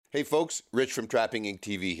Hey folks, Rich from Trapping Inc.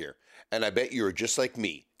 TV here, and I bet you are just like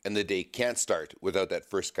me, and the day can't start without that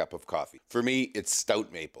first cup of coffee. For me, it's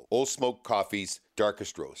Stout Maple, Old Smoke Coffee's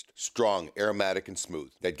darkest roast. Strong, aromatic, and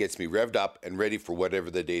smooth. That gets me revved up and ready for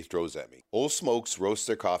whatever the day throws at me. Old Smokes roast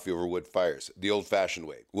their coffee over wood fires, the old-fashioned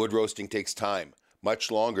way. Wood roasting takes time,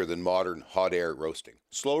 much longer than modern hot air roasting.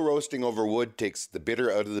 Slow roasting over wood takes the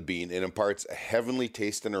bitter out of the bean and imparts a heavenly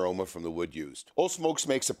taste and aroma from the wood used. Old Smokes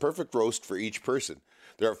makes a perfect roast for each person.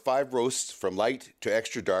 There are 5 roasts from light to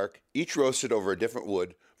extra dark, each roasted over a different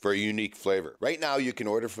wood for a unique flavor. Right now you can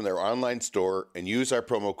order from their online store and use our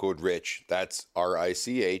promo code RICH, that's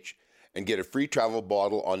R-I-C-H, and get a free travel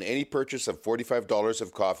bottle on any purchase of $45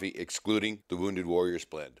 of coffee excluding the Wounded Warriors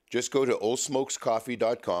blend. Just go to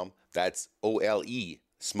oldsmokescoffee.com, that's O-L-E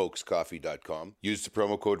smokescoffee.com, use the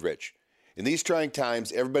promo code RICH. In these trying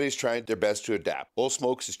times, everybody's trying their best to adapt. Old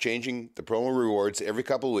Smokes is changing the promo rewards every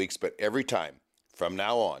couple of weeks, but every time, from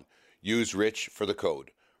now on, use RICH for the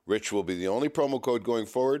code. RICH will be the only promo code going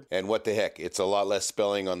forward, and what the heck, it's a lot less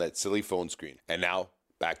spelling on that silly phone screen. And now,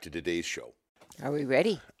 back to today's show. Are we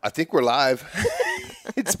ready? I think we're live.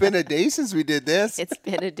 It's been a day since we did this. It's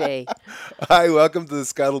been a day. Hi, welcome to the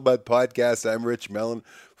Scuttlebutt Podcast. I'm Rich Mellon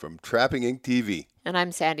from Trapping Inc. TV. And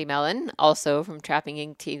I'm Sandy Mellon, also from Trapping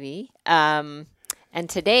Inc. TV. And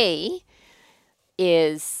today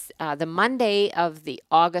is the Monday of the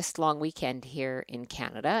August long weekend here in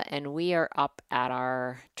Canada, and we are up at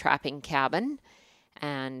our trapping cabin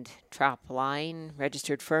and trap line,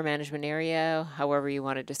 registered fur management area, however you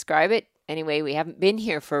want to describe it. Anyway, we haven't been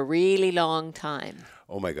here for a really long time.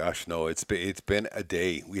 Oh my gosh, no, it's been a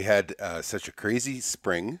day. We had such a crazy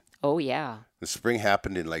spring. Oh, yeah. The spring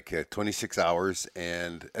happened in like 26 hours,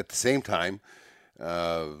 and at the same time,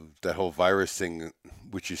 that whole virus thing,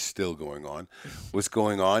 which is still going on, was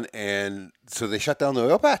going on, and so they shut down the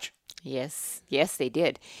oil patch. Yes, they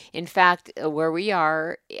did. In fact, where we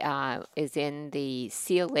are is in the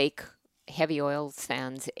Seal Lake heavy oil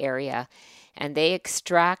sands area, and they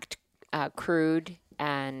extract crude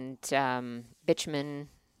and bitumen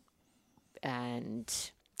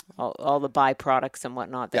and all the byproducts and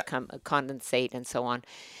whatnot that come condensate and so on.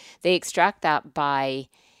 They extract that by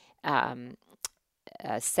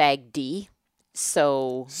SAGD.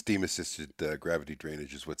 So Steam-assisted gravity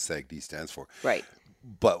drainage is what SAGD stands for. Right.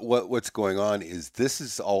 But what's going on is this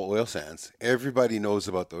is all oil sands. Everybody knows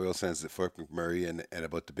about the oil sands at Fort McMurray and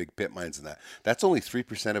about the big pit mines and that. That's only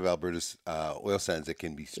 3% of Alberta's oil sands that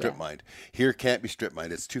can be strip mined. Here can't be strip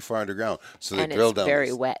mined. It's too far underground. So they drill down. And it's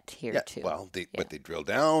very wet here too. Well, but they drill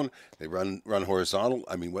down. They run horizontal.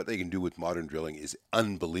 I mean, what they can do with modern drilling is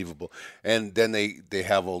unbelievable. And then they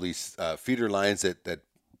have all these feeder lines that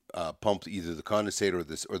pump either the condensate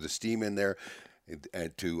or the steam in there,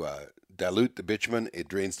 and to dilute the bitumen. It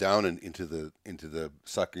drains down and into the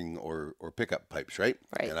sucking or pickup pipes, right?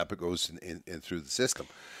 And up it goes in through the system.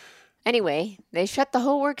 Anyway, they shut the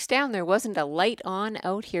whole works down. There wasn't a light on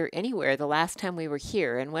out here anywhere the last time we were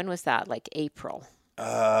here. And when was that? Like April?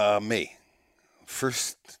 May.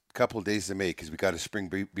 First couple of days of May, because we got a spring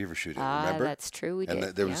beaver shooting, remember? That's true, we did.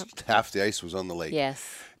 And there was half the ice was on the lake. Yes.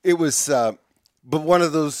 It was, but one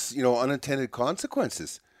of those, unintended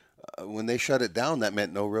consequences. When they shut it down, that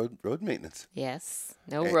meant no road maintenance. Yes,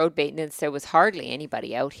 no road maintenance. There was hardly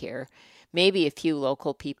anybody out here. Maybe a few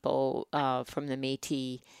local people from the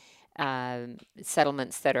Métis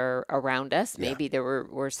settlements that are around us. Maybe there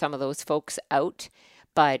were some of those folks out,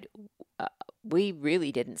 but we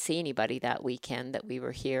really didn't see anybody that weekend that we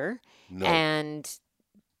were here. No. And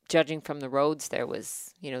judging from the roads, there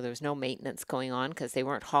was no maintenance going on because they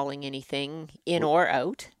weren't hauling anything in or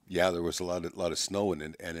out. Yeah, there was a lot of snow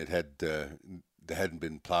and it had they hadn't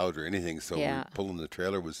been plowed or anything, so pulling the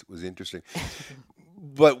trailer was interesting.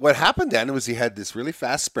 But what happened then was he had this really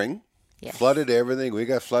fast spring, flooded everything. We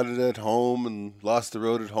got flooded at home and lost the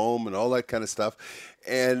road at home and all that kind of stuff,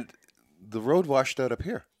 and the road washed out up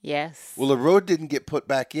here. Yes. Well, the road didn't get put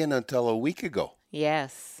back in until a week ago.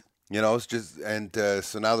 Yes. It's just, and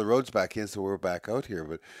so now the road's back in, so we're back out here.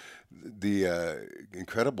 But the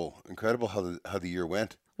incredible how the year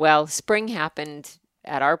went. Well, spring happened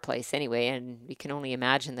at our place anyway, and we can only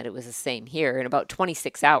imagine that it was the same here. In about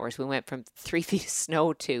 26 hours, we went from 3 feet of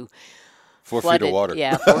snow to 4 flooded, feet of water.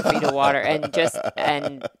 Yeah, 4 feet of water,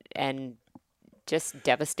 and just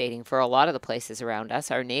devastating for a lot of the places around us.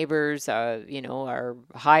 Our neighbors, our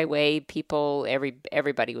highway people,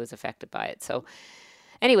 everybody was affected by it. So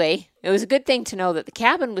anyway, it was a good thing to know that the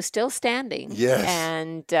cabin was still standing. Yes.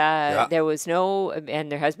 And there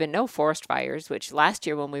has been no forest fires, which last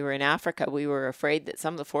year when we were in Africa, we were afraid that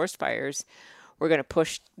some of the forest fires were going to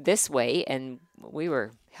push this way, and we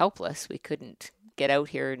were helpless. We couldn't get out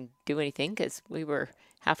here and do anything because we were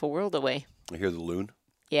half a world away. I hear the loon.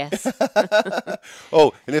 Yes.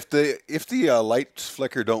 Oh, and if the lights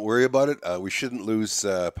flicker, don't worry about it. We shouldn't lose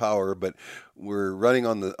power, but we're running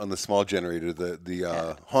on the small generator.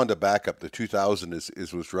 The Honda backup, the 2000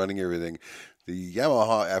 is what's running everything. The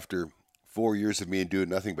Yamaha, after 4 years of me doing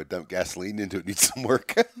nothing but dump gasoline into it, needs some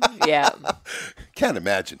work. Yeah. Can't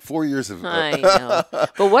imagine 4 years of. I know.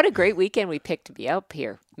 But what a great weekend we picked to be up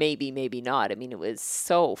here. Maybe, maybe not. I mean, it was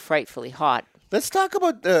so frightfully hot. Let's talk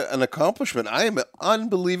about an accomplishment. I am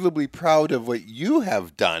unbelievably proud of what you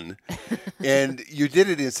have done, and you did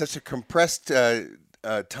it in such a compressed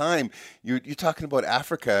time. You're talking about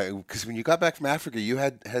Africa, because when you got back from Africa, you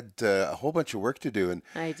had a whole bunch of work to do, and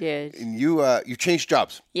I did. And you changed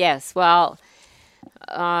jobs. Yes. Well,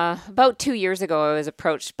 about 2 years ago, I was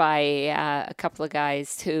approached by a couple of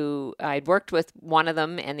guys who I'd worked with. One of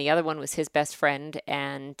them, and the other one was his best friend,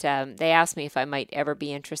 and they asked me if I might ever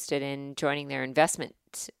be interested in joining their investment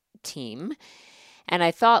team. And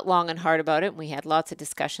I thought long and hard about it, and we had lots of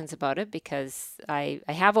discussions about it because I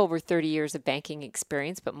have over 30 years of banking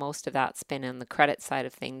experience, but most of that's been on the credit side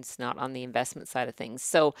of things, not on the investment side of things.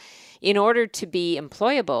 So in order to be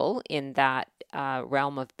employable in that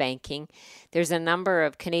realm of banking, there's a number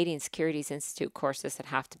of Canadian Securities Institute courses that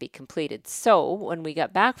have to be completed. So when we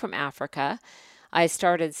got back from Africa, I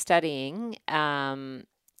started studying and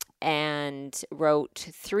wrote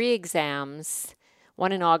 3 exams,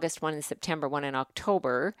 one in August, one in September, one in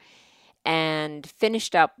October, and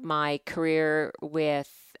finished up my career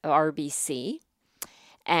with RBC.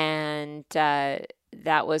 And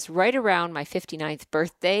that was right around my 59th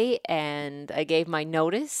birthday, and I gave my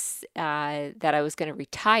notice that I was going to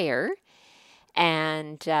retire.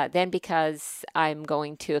 And then because I'm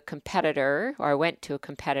going to a competitor, or I went to a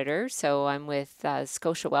competitor, so I'm with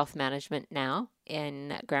Scotia Wealth Management now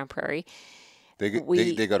in Grand Prairie.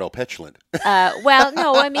 They got all petulant. Well,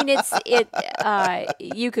 no, I mean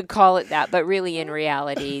you could call it that, but really in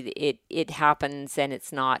reality, it happens, and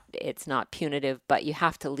it's not punitive. But you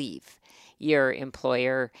have to leave your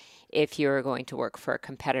employer if you're going to work for a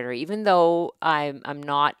competitor. Even though I'm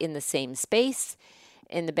not in the same space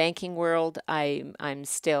in the banking world, I'm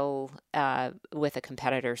still with a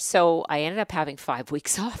competitor. So I ended up having 5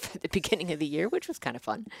 weeks off at the beginning of the year, which was kind of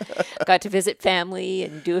fun. Got to visit family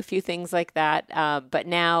and do a few things like that. But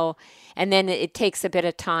now, and then it takes a bit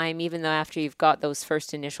of time, even though after you've got those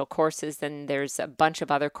first initial courses, then there's a bunch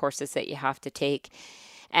of other courses that you have to take.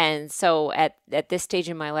 And so at this stage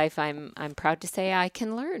in my life, I'm proud to say I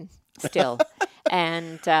can learn still.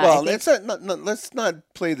 And well, let's not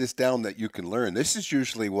play this down that you can learn. This is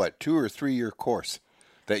usually what, 2 or 3 year course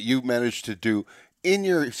that you managed to do in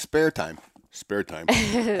your spare time.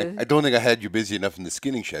 I don't think I had you busy enough in the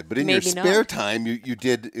skinning shed, but in your spare time, you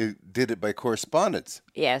did it by correspondence.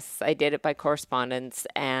 Yes, I did it by correspondence,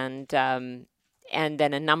 and then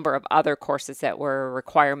a number of other courses that were a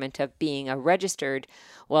requirement of being a registered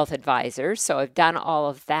wealth advisor. So I've done all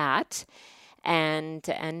of that. And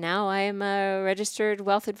now I am a registered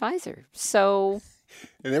wealth advisor. So,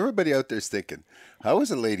 and everybody out there's thinking, how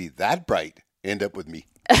is a lady that bright end up with me?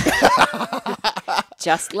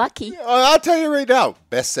 Just lucky. I'll tell you right now,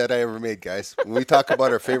 best set I ever made, guys. When we talk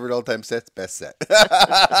about our favorite all-time sets, best set.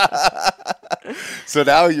 So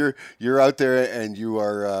now you're out there and you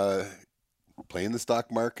are playing the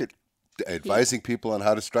stock market, advising people on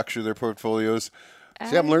how to structure their portfolios.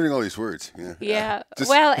 See, I'm learning all these words. Yeah.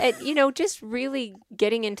 Just really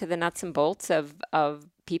getting into the nuts and bolts of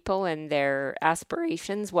people and their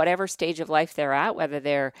aspirations, whatever stage of life they're at, whether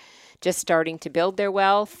they're just starting to build their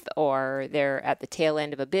wealth or they're at the tail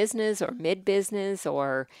end of a business or mid-business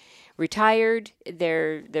or retired.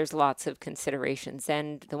 There's lots of considerations.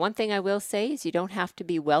 And the one thing I will say is you don't have to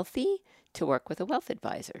be wealthy to work with a wealth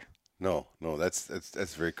advisor. No, that's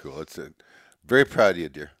very cool. It's very proud of you,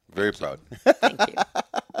 dear. Very proud. Thank you.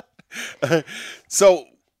 So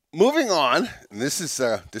moving on, and this is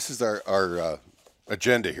our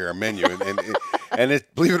agenda here, our menu, and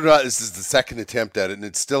believe it or not, this is the second attempt at it, and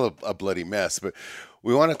it's still a bloody mess. But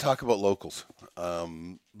we want to talk about locals,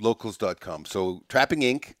 locals.com. So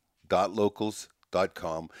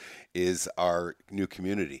trappinginc.locals.com is our new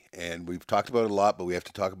community, and we've talked about it a lot, but we have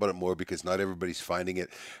to talk about it more because not everybody's finding it,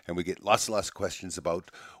 and we get lots and lots of questions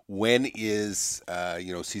about when is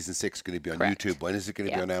season 6 going to be on Correct. YouTube? When is it going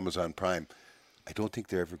to be on Amazon Prime? I don't think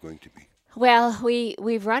they're ever going to be. Well,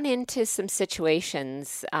 we've run into some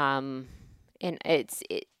situations, and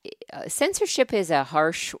censorship is a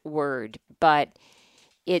harsh word, but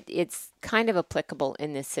it's kind of applicable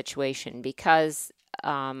in this situation because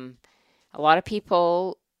a lot of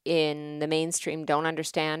people in the mainstream don't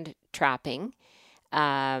understand trapping.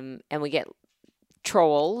 and we get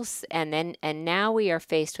trolls, and now we are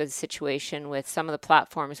faced with a situation with some of the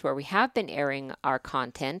platforms where we have been airing our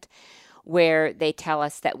content, where they tell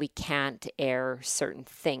us that we can't air certain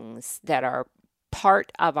things that are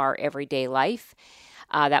part of our everyday life.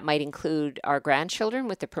 That might include our grandchildren,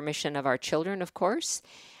 with the permission of our children, of course.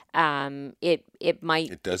 It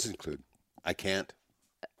might. It does include. I can't.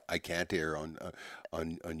 I can't air on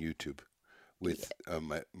YouTube with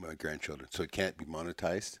my grandchildren, so it can't be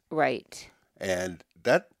monetized, Right. and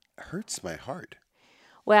that hurts my heart.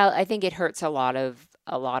 Well, I think it hurts a lot of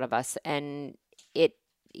us, and it,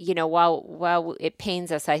 while it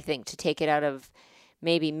pains us, I think, to take it out of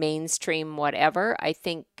maybe mainstream whatever. I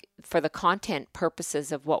think for the content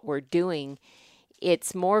purposes of what we're doing,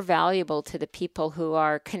 it's more valuable to the people who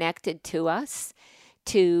are connected to us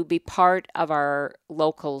to be part of our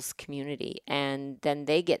locals community, and then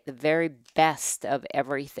they get the very best of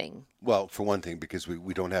everything. Well, for one thing, because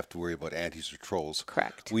we don't have to worry about antis or trolls.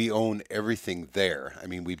 Correct. We own everything there. I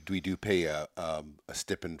mean, we do pay a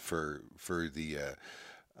stipend for the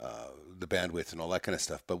bandwidth and all that kind of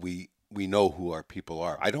stuff, but we know who our people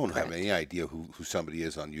are. I don't have Correct. any idea who somebody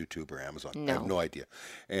is on YouTube or Amazon. I have No. no idea.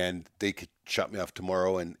 And they could shut me off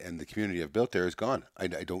tomorrow, and the community I've built there is gone. I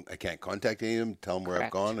can't contact any of them, tell them where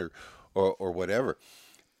I've Correct. gone or whatever.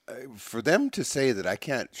 For them to say that I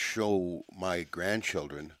can't show my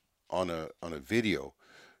grandchildren on a video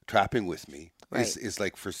trapping with me Right. is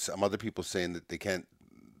like for some other people saying that they can't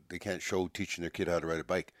show teaching their kid how to ride a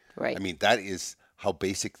bike. Right. I mean, that is how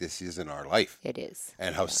basic this is in our life, It is.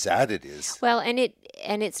 and how sad it is. Well, and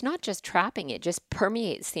it's not just trapping, it just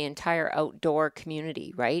permeates the entire outdoor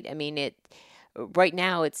community, right? I mean, it right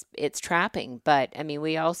now it's trapping, but I mean,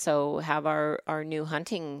 we also have our new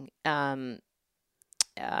hunting uh,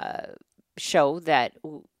 show that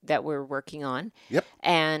we're working on, Yep.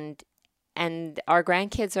 and our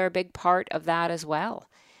grandkids are a big part of that as well.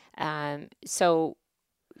 So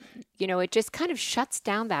it just kind of shuts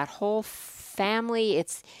down that whole family.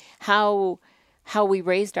 It's how we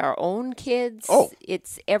raised our own kids. Oh.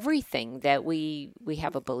 It's everything that we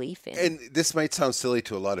have a belief in. And this might sound silly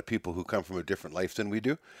to a lot of people who come from a different life than we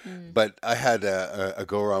do, but I had a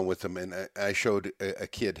go around with them, and I showed a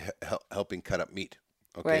kid helping cut up meat,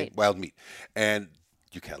 okay, Right. wild meat, and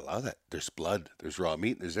you can't allow that. There's blood, there's raw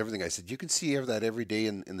meat, there's everything. I said, you can see that every day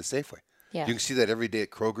in the Safeway. Yeah. You can see that every day at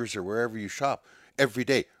Kroger's or wherever you shop, every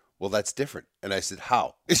day. Well, that's different. And I said,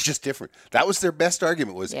 how? It's just different. That was their best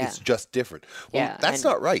argument, was Yeah. it's just different. Well, Yeah, that's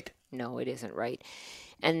and- not right. No, it isn't right.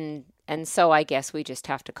 And so I guess we just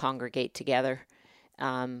have to congregate together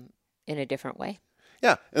in a different way.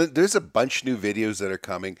 Yeah, and there's a bunch new videos that are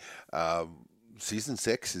coming. Season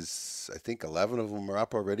 6 is, I think, 11 of them are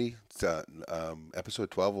up already.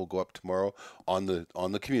 Episode 12 will go up tomorrow on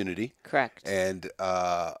the community. Correct. And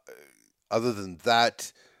other than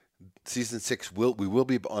that, season 6 we will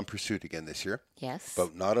be on Pursuit again this year, Yes.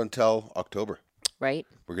 but not until October. Right.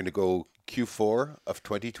 We're going to go Q4 of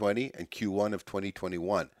 2020 and Q1 of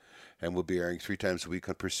 2021, and we'll be airing 3 times a week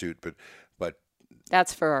on Pursuit. But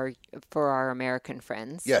That's for our American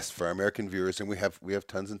friends. yes, for our American viewers, and we have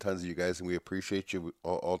tons and tons of you guys, and we appreciate you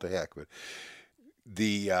all to heck. But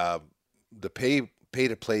the pay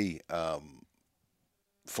to play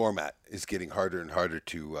format is getting harder and harder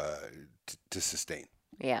to sustain.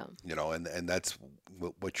 Yeah. And that's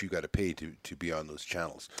what you got to pay to be on those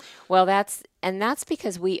channels. Well, that's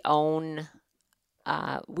because we own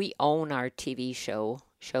our TV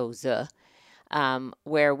shows,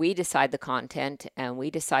 where we decide the content, and we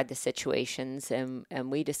decide the situations, and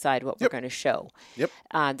we decide what we're Yep. going to show. Yep.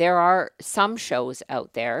 There are some shows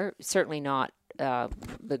out there, certainly not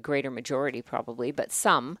the greater majority probably, but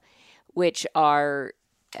some which are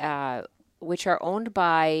owned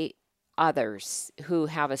by others who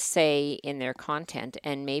have a say in their content,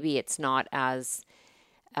 and maybe it's not as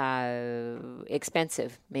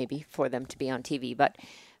expensive maybe for them to be on TV, but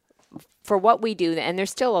for what we do, and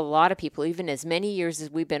there's still a lot of people, even as many years as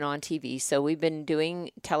we've been on TV. So we've been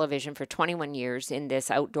doing television for 21 years in this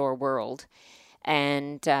outdoor world.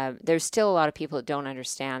 And there's still a lot of people that don't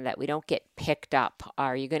understand that we don't get picked up.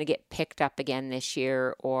 Are you going to get picked up again this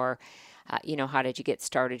year? Or, how did you get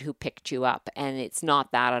started? Who picked you up? And it's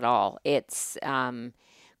not that at all. It's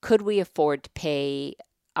could we afford to pay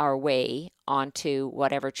our way onto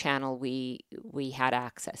whatever channel we had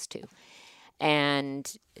access to?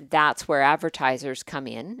 And that's where advertisers come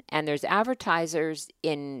in, and there's advertisers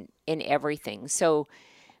in everything. So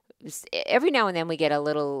every now and then we get a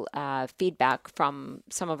little feedback from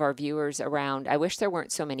some of our viewers around, I wish there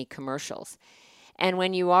weren't so many commercials. And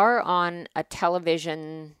when you are on a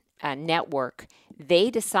television network, they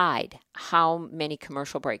decide how many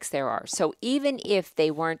commercial breaks there are. So even if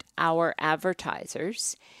they weren't our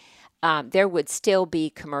advertisers, there would still be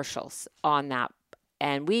commercials on that.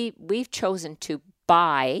 And we've chosen to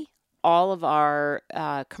buy all of our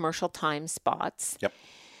commercial time spots. Yep.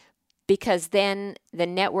 Because then the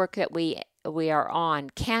network that we are on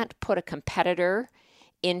can't put a competitor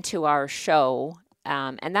into our show,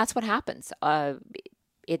 and that's what happens.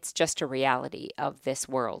 It's just a reality of this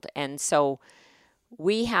world, and so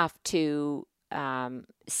we have to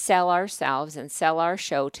sell ourselves and sell our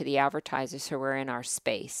show to the advertisers who are in our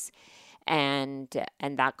space, and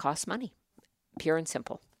that costs money, pure and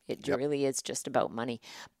simple. It really is just about money.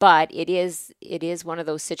 But it is one of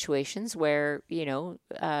those situations where,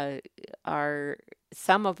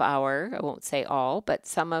 some of our, I won't say all, but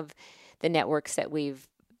some of the networks that we've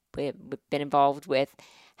been involved with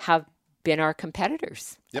have been our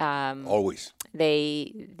competitors. Yep. Always.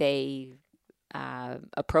 They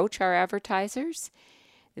approach our advertisers.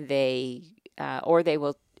 Or they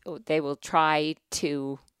will try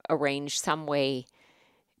to arrange some way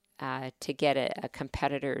to get a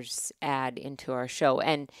competitor's ad into our show,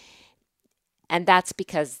 and that's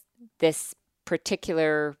because this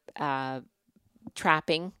particular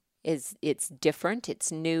trapping it's different,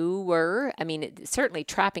 it's newer. I mean, certainly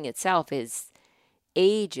trapping itself is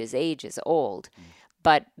ages old,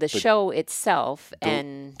 but show itself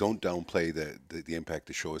don't downplay the impact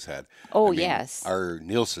the show has had. Yes, our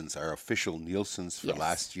official Nielsen's for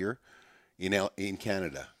last year in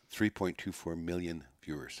Canada, 3.24 million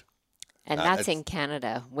viewers. And that's in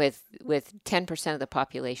Canada with 10% of the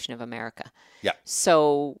population of America. Yeah.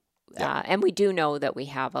 So, and we do know that we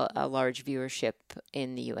have a large viewership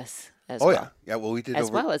in the U.S. as well. Oh, yeah. Yeah, well, we did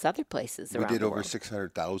well as other places around the world. We did over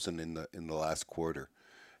 600,000 in the last quarter,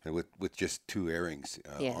 and with just 2 airings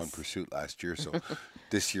on Pursuit last year. So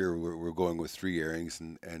this year we're going with 3 airings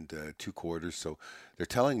and 2 quarters. So they're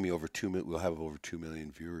telling me we'll have over 2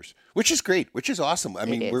 million viewers, which is great, which is awesome. I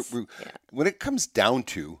mean, when it comes down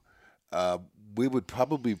to, we would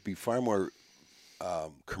probably be far more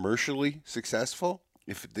commercially successful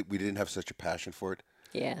if we didn't have such a passion for it.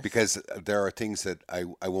 Yes. Because there are things that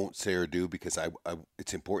I won't say or do because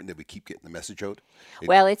it's important that we keep getting the message out.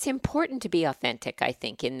 Well, it's important to be authentic, I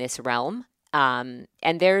think, in this realm. And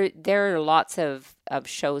there are lots of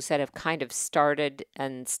shows that have kind of started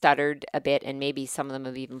and stuttered a bit, and maybe some of them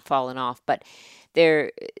have even fallen off. But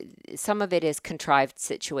some of it is contrived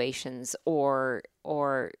situations, or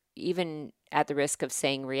even at the risk of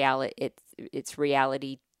saying it's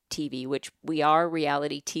reality TV, which we are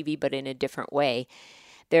reality TV, but in a different way.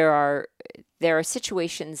 There are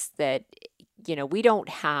situations that, we don't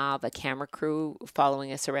have a camera crew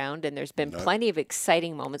following us around, and there's been plenty of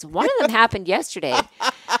exciting moments. One of them happened yesterday,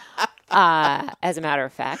 as a matter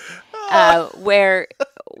of fact, where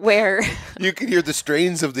you can hear the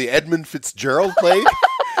strains of the Edmund Fitzgerald playing.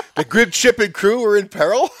 The grid ship and crew were in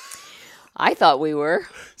peril. I thought we were.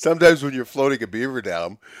 Sometimes when you're floating a beaver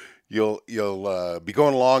dam, you'll be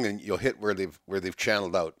going along and you'll hit where they've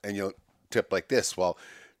channeled out, and you'll tip like this. Well,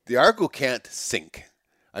 the Argo can't sink.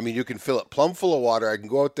 I mean, you can fill it plumb full of water. I can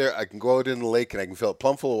go out there, I can go out in the lake, and I can fill it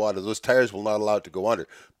plumb full of water. Those tires will not allow it to go under.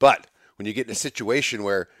 But when you get in a situation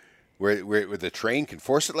where the train can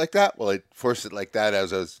force it like that, well, it forced it like that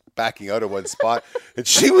as I was backing out of one spot, and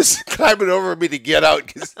she was climbing over me to get out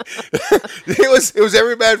because it was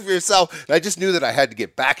every man for yourself. And I just knew that I had to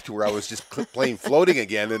get back to where I was just plain floating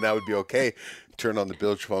again, and that would be okay. Turn on the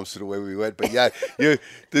bilge pumps and away we went. But yeah,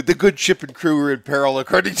 the good ship and crew were in peril,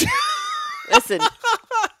 according to. Listen,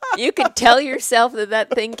 you can tell yourself that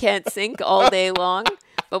thing can't sink all day long.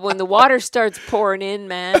 But when the water starts pouring in,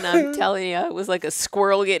 man, I'm telling you, it was like a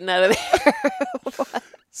squirrel getting out of there.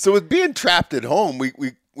 So with being trapped at home,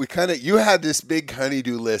 we kind of, you had this big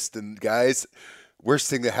honey-do list, and guys, worst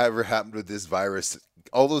thing that ever happened with this virus,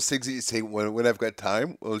 all those things that you say, when I've got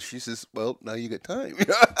time, well, she says, well, now you got time.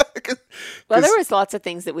 Well, there was lots of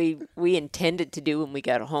things that we intended to do when we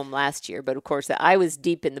got home last year, but of course I was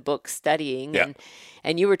deep in the book studying,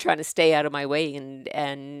 and you were trying to stay out of my way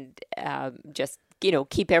and just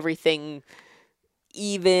keep everything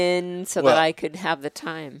even so that I could have the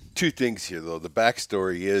time. 2 things here, though. The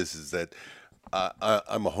backstory is that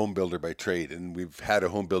I'm a home builder by trade, and we've had a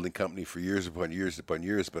home building company for years upon years upon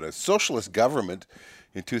years. But a socialist government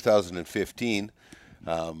in 2015,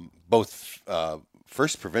 both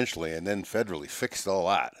first provincially and then federally, fixed all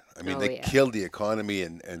that. I mean, they killed the economy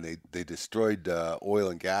and they destroyed oil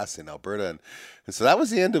and gas in Alberta. And so that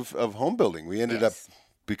was the end of home building. We ended up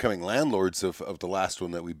becoming landlords of the last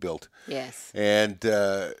one that we built. Yes. And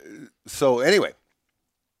so anyway,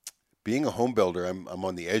 being a home builder, I'm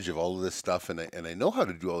on the edge of all of this stuff, and I know how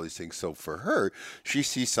to do all these things. So for her, she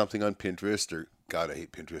sees something on Pinterest, or God, I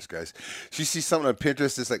hate Pinterest, guys. She sees something on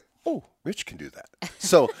Pinterest, it's like, oh, Rich can do that.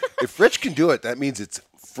 So if Rich can do it, that means it's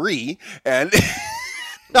free and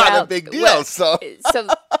not a big deal. Well, so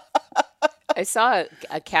I saw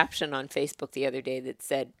a caption on Facebook the other day that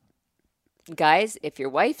said, guys, if your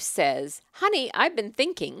wife says, honey, I've been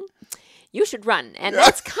thinking, you should run. And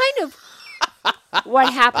that's kind of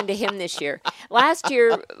what happened to him this year. Last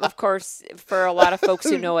year, of course, for a lot of folks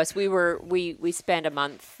who know us, we spent a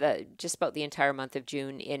month, just about the entire month of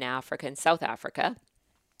June in Africa, in South Africa,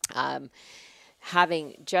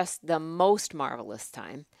 having just the most marvelous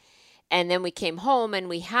time. And then we came home and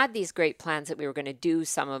we had these great plans that we were going to do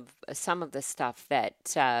some of the stuff that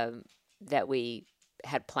that we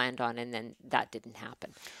had planned on, and then that didn't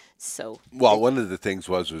happen. So one of the things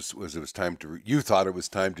was it was time to. You thought it was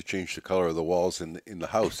time to change the color of the walls in the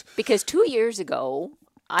house because 2 years ago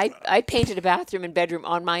I painted a bathroom and bedroom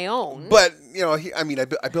on my own. But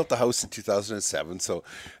I built the house in 2007, so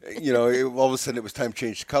all of a sudden it was time to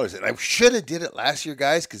change the colors, and I should have did it last year,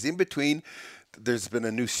 guys, because in between. There's been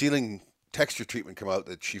a new ceiling texture treatment come out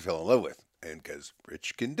that she fell in love with, and because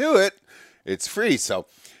Rich can do it, it's free. So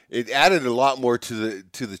it added a lot more to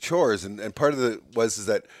the chores, and part of it is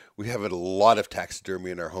that we have a lot of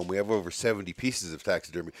taxidermy in our home. We have over 70 pieces of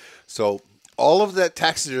taxidermy, so all of that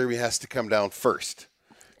taxidermy has to come down first.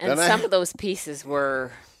 And some of those pieces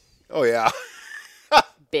were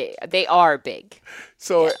big. They are big.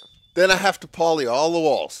 So then I have to poly all the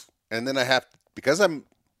walls, and then I have because I'm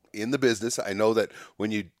in the business, I know that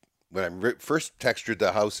when I first textured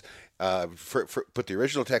the house, put the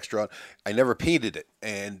original texture on, I never painted it,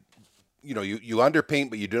 and you underpaint,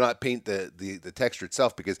 but you do not paint the texture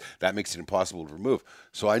itself because that makes it impossible to remove.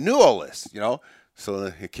 So I knew all this,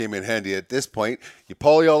 So it came in handy at this point. You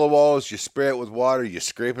poly all the walls, you spray it with water, you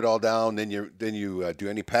scrape it all down, then you do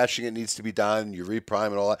any patching that needs to be done, you reprime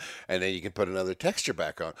and all that, and then you can put another texture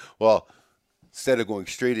back on. Well. Instead of going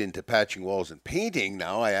straight into patching walls and painting,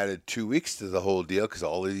 now I added 2 weeks to the whole deal because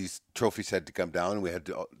all of these trophies had to come down and we had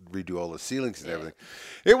to redo all the ceilings and everything.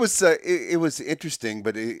 It was interesting,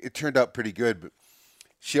 but it turned out pretty good. But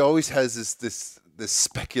she always has this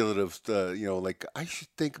speculative, like I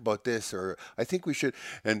should think about this, or I think we should.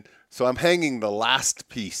 And so I'm hanging the last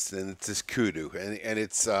piece, and it's this kudu, and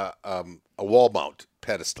it's a wall mount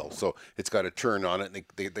pedestal, so it's got a turn on it, and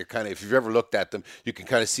they're kind of, if you've ever looked at them, you can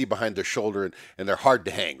kind of see behind their shoulder, and they're hard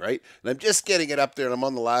to hang, right? And I'm just getting it up there, and I'm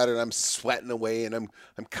on the ladder, and I'm sweating away, and I'm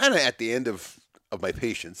kind of at the end of my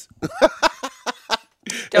patience.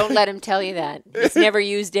 Don't let him tell you that. He's never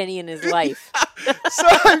used any in his life. So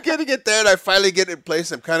I'm getting it there, and I finally get it in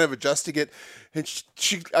place. I'm kind of adjusting it, and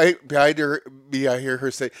behind me, I hear her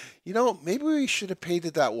say, maybe we should have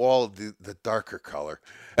painted that wall the darker color.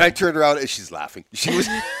 And I turned around, and she's laughing. She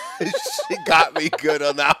got me good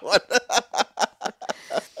on that one.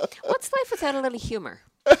 What's life without a little humor?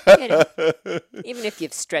 Even if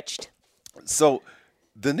you've stretched. So,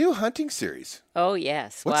 the new hunting series. Oh,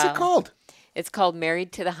 yes. What's it called? It's called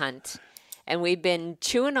Married to the Hunt. And we've been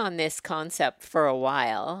chewing on this concept for a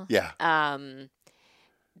while. Yeah.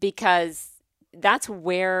 Because that's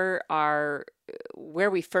where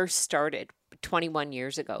we first started 21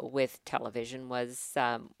 years ago with television was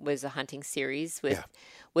a hunting series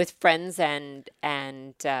with friends and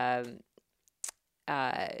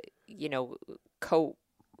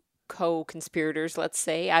co-conspirators, let's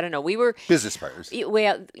say. I don't know. We were business partners.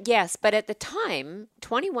 Well, yes, but at the time,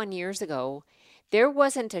 21 years ago, there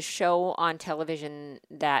wasn't a show on television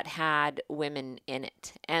that had women in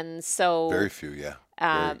it. And so very few, yeah.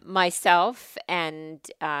 Myself and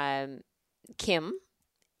Kim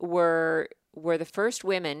were the first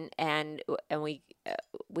women, and we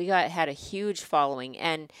had a huge following.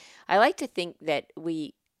 And I like to think that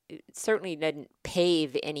we certainly didn't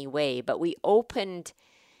pave any way, but we opened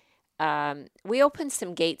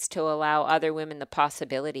some gates to allow other women the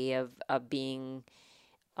possibility of being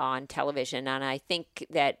on television. And I think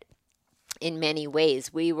that in many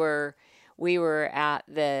ways we were at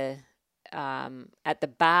the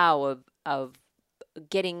bow of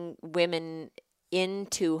getting women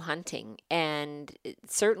into hunting. And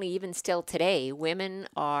certainly even still today, women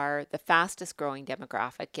are the fastest growing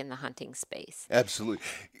demographic in the hunting space. Absolutely.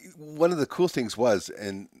 One of the cool things was,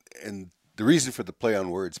 and the reason for the play on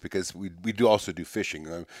words, because we do also do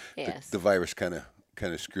fishing. Yes. The virus kind of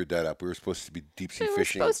screwed that up. We were supposed to be deep sea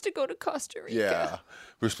fishing. We were supposed to go to Costa Rica. Yeah.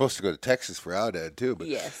 We were supposed to go to Texas for Aoudad too, but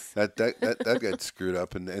yes. that got screwed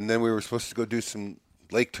up. And then we were supposed to go do some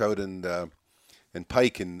lake trout and and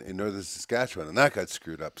pike in northern Saskatchewan, and that got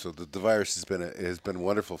screwed up. So the virus has been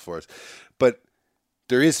wonderful for us, but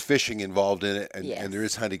there is fishing involved in it, and there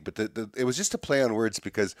Yes. is hunting. But it was just a play on words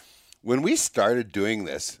because when we started doing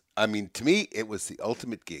this, I mean, to me, it was the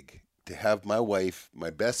ultimate gig to have my wife, my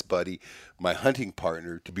best buddy, my hunting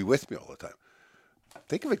partner to be with me all the time.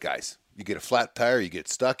 Think of it, guys. You get a flat tire, you get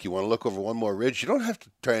stuck, you want to look over one more ridge. You don't have to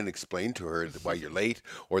try and explain to her why you're late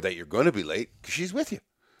or that you're going to be late because she's with you.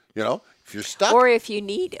 You know, if you're stuck, Or if you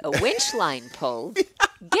need a winch line pulled,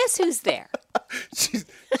 guess who's there? she's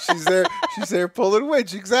she's there. She's there pulling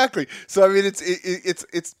winch. Exactly. So I mean,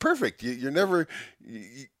 it's perfect. You're never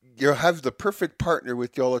you have the perfect partner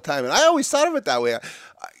with you all the time. And I always thought of it that way.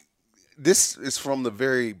 This is from the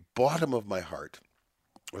very bottom of my heart,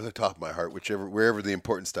 or the top of my heart, wherever the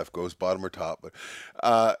important stuff goes, bottom or top.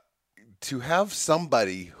 But to have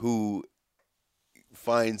somebody who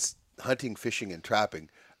finds hunting, fishing, and trapping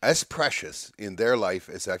as precious in their life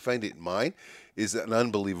as I find it in mine is an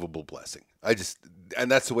unbelievable blessing. And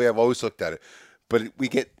that's the way I've always looked at it. But we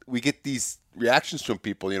get these reactions from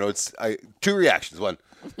people. You know, two reactions. One,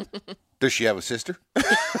 does she have a sister?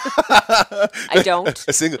 I don't.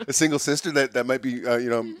 a single sister that might be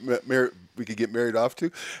we could get married off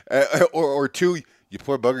to, or two, you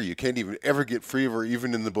poor bugger, you can't even ever get free of her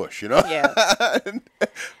even in the bush, you know. Yeah.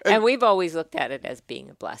 And we've always looked at it as being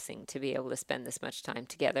a blessing to be able to spend this much time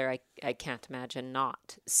together. I can't imagine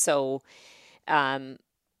not. So,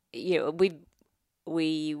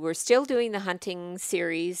 we were still doing the hunting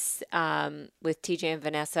series with TJ and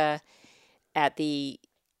Vanessa at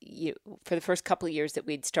for the first couple of years that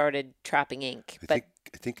we'd started Trapping Inc.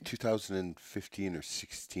 I think 2015 or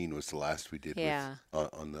 16 was the last we did Yeah.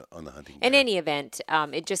 on the hunting. In bear. any event,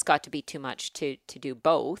 it just got to be too much to do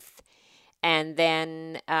both. And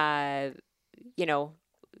then,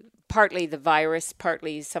 partly the virus,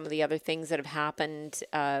 partly some of the other things that have happened,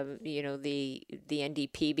 the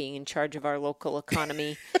NDP being in charge of our local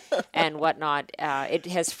economy and whatnot, it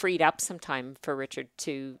has freed up some time for Richard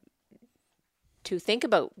to think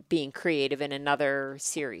about being creative in another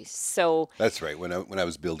series. So That's right. When I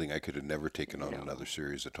was building, I could have never taken on another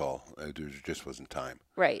series at all. There just wasn't time.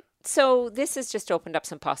 right. So this has just opened up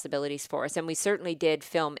some possibilities for us. And we certainly did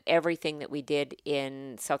film everything that we did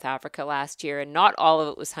in South Africa last year. And not all of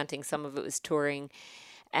it was hunting, some of it was touring.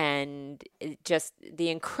 And just the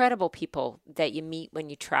incredible people that you meet when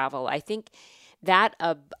you travel. I think that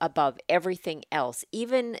above everything else,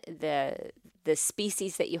 even the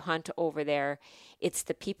species that you hunt over there, it's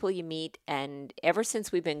the people you meet. And ever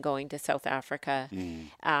since we've been going to South Africa,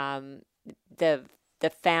 the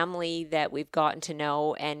family that we've gotten to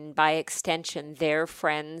know, and by extension, their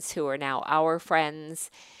friends who are now our friends,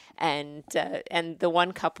 and the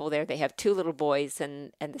one couple there, they have two little boys,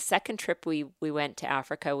 and the second trip we went to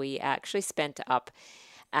Africa, we actually spent up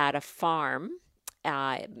at a farm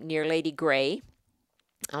near Lady Grey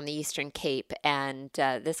on the Eastern Cape, and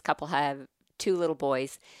this couple have two little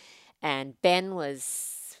boys, and Ben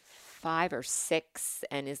was 5 or 6,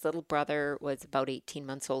 and his little brother was about 18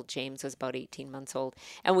 months old. James was about 18 months old.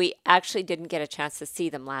 And we actually didn't get a chance to see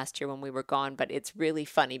them last year when we were gone, but it's really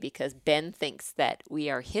funny because Ben thinks that we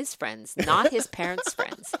are his friends, not his parents'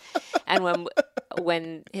 friends. And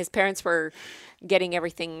when his parents were getting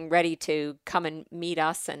everything ready to come and meet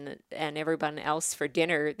us and everyone else for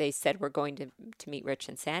dinner, they said, we're going to meet Rich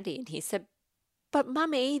and Sandy. And he said, but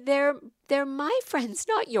Mummy, they're my friends,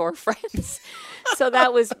 not your friends. So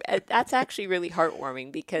that's actually really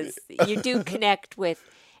heartwarming because you do connect with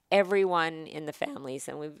everyone in the families,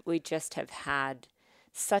 and we just have had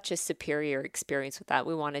such a superior experience with that.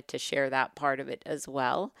 We wanted to share that part of it as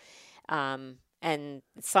well. And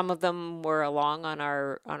some of them were along on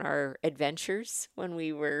our adventures when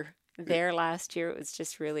we were there last year. It was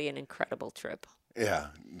just really an incredible trip. Yeah.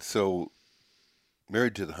 So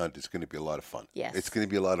Married to the Hunt is going to be a lot of fun. Yes. It's going to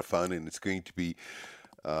be a lot of fun, and it's going to be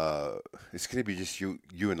just you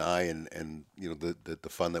and I, and the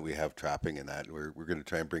fun that we have trapping and that. We're going to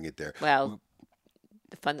try and bring it there. Well,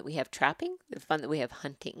 the fun that we have trapping, the fun that we have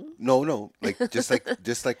hunting. No, just like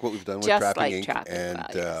what we've done with Just Trapping like Inc. trapping, and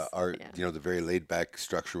well, yes. the very laid back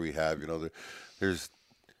structure we have. There's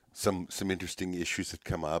some interesting issues that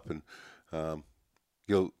come up, and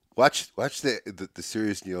you'll watch the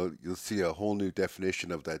series, and you'll see a whole new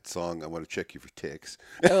definition of that song. I want to check you for ticks.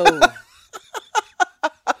 Oh,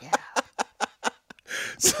 yeah.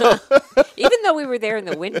 So Even though we were there in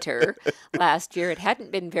the winter last year, it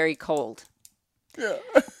hadn't been very cold. yeah.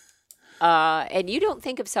 And you don't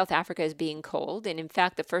think of South Africa as being cold. And in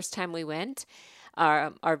fact, the first time we went,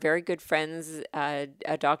 our very good friends, a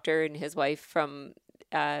doctor and his wife from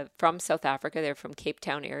South Africa, they're from Cape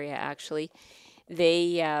Town area actually,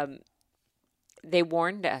 they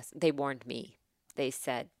warned us. They warned me. They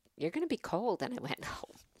said, "You're going to be cold," and I went,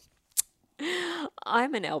 "Oh,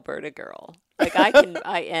 I'm an Alberta girl. Like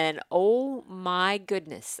and oh my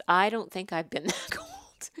goodness, I don't think I've been that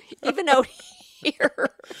cold, even out here.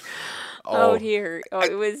 Oh, Out here, oh,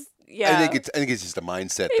 it was I yeah. think it's just a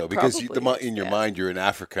mindset though, It because probably is, in your yeah. mind you're in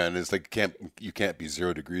Africa, and it's like you can't be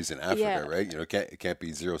 0 degrees in Africa, Yeah. right? It can't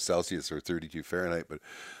be 0 Celsius or 32 Fahrenheit, but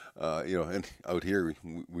and out here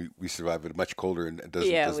we survive it much colder, and it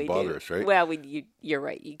Yeah, doesn't we bother do. us, right? Well, you're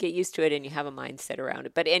right. You get used to it and you have a mindset around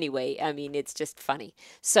it. But anyway, I mean, it's just funny.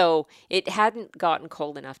 So it hadn't gotten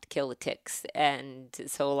cold enough to kill the ticks, and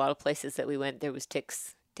so a lot of places that we went, there was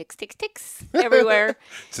ticks, ticks, ticks, ticks everywhere.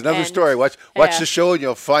 It's another And, story. Watch yeah. the show and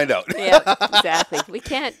you'll find out. Yeah, exactly. We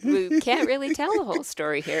can't really tell the whole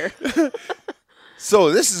story here.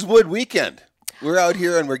 So this is Wood Weekend. We're out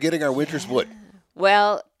here and we're getting our winter's wood.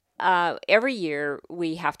 Well, every year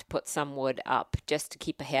we have to put some wood up just to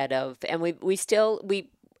keep ahead of, and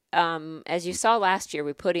as you saw last year,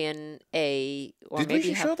 we put in or Did maybe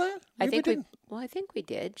we show that? I Maybe think didn't. I think we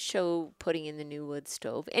did show putting in the new wood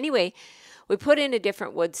stove. Anyway, we put in a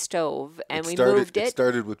different wood stove and we moved It it.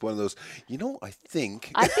 started with one of those. I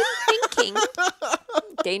think. I've been thinking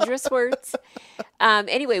dangerous words.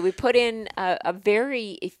 Anyway, we put in a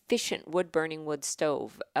very efficient wood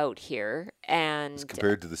stove out here, and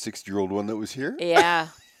Compared to the 60-year-old one that was here. yeah,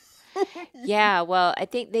 yeah. Well, I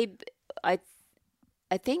think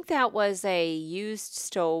that was a used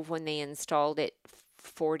stove when they installed it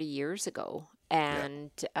 40 years ago,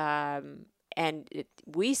 and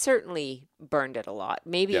we certainly burned it a lot,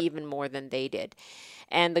 maybe Yep. even more than they did.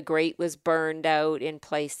 And the grate was burned out in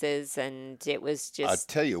places, and it was I'll just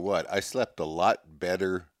tell you what, I slept a lot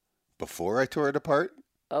better before I tore it apart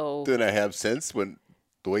oh, than I have since. When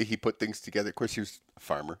the way he put things together, of course, he was a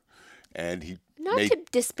farmer, and he not made to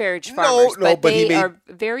disparage farmers, no, but he they made- are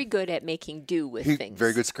very good at making do with things.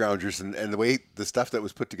 very good scroungers, and the way the stuff that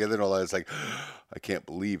was put together and all that, it's like, I can't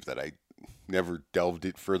believe that I never delved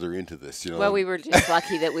it further into this. Well, we were just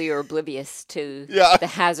lucky that we were oblivious to Yeah. the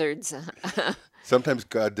hazards. Sometimes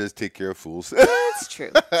God does take care of fools. It's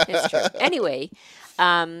true. It's true. Anyway,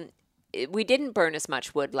 we didn't burn as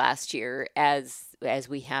much wood last year as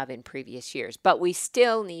we have in previous years, but we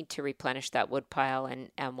still need to replenish that wood pile and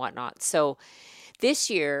whatnot. So this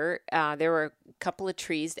year, there were a couple of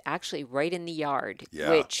trees actually right in the yard, Yeah.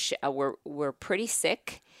 which were pretty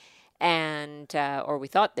sick, and or we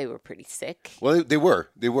thought they were pretty sick. Well, they were.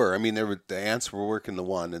 I mean, the ants were working the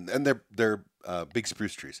one, and they're big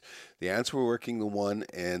spruce trees. The ants were working the one,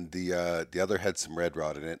 and the other had some red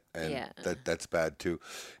rot in it, and Yeah. that's bad too.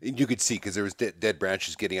 And you could see because there was dead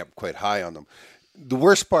branches getting up quite high on them. The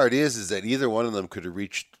worst part is that either one of them could have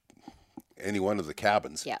reached any one of the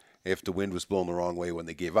cabins Yeah. if the wind was blowing the wrong way when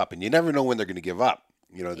they gave up, and you never know when they're going to give up.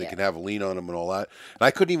 They Yeah. can have a lean on them and all that. And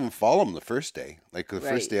I couldn't even follow them the first day. Like the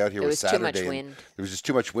first Right. day out here There was was too Saturday. much and wind. There was just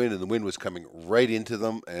too much wind, and the wind was coming right into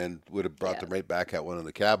them and would have brought Yeah. them right back at one of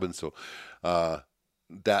the cabins. So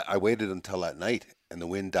that I waited until that night, and the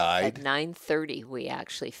wind At died. 9:30, we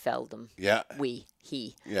actually felled them. Yeah,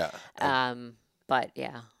 He. yeah. But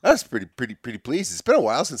yeah. I was pretty pleased. It's been a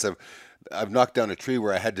while since I've knocked down a tree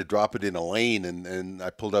where I had to drop it in a lane, and I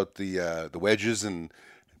pulled out the wedges and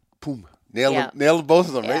boom, nailed both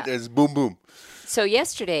of them Yeah. right there. It's boom boom. So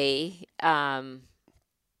yesterday, was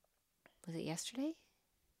it yesterday?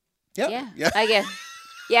 Yeah. I guess.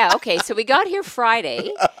 Yeah. Okay. So we got here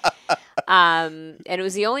Friday, and it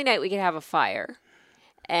was the only night we could have a fire,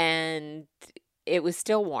 and it was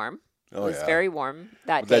still warm. Oh, It was yeah. very warm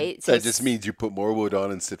that That, day. So that just means you put more wood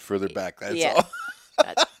on and sit further back. That's yeah. all.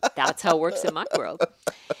 That's how it works in my world.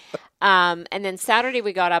 And then Saturday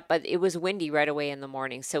we got up, but it was windy right away in the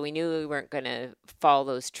morning, so we knew we weren't going to fall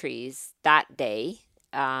those trees that day.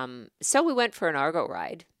 So we went for an Argo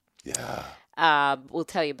ride. Yeah. We'll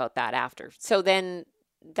tell you about that after. So then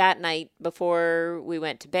that night before we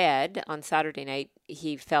went to bed on Saturday night,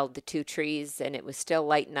 he felled the 2 trees, and it was still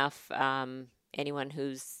light enough. Anyone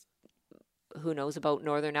who knows about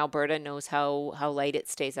northern Alberta knows how light it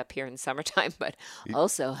stays up here in summertime, but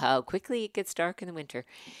also how quickly it gets dark in the winter.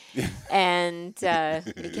 And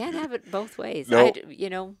you can't have it both ways. No.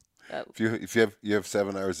 If you have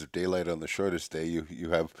 7 hours of daylight on the shortest day, you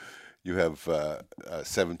have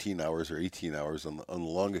 17 hours or 18 hours on the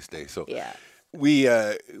longest day. So yeah. we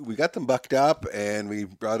got them bucked up, and we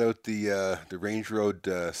brought out the Range Road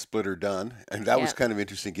splitter done, and that was Yeah. kind of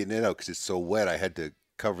interesting getting it out because it's so wet. I had to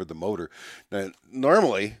cover the motor. Now,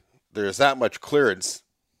 normally there's that much clearance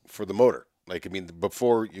for the motor. Like, I mean,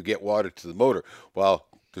 before you get water to the motor, well,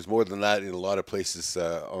 There's more than that in a lot of places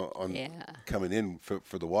on Yeah. coming in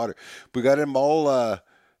for the water. We got them all,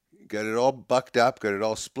 got it all bucked up, got it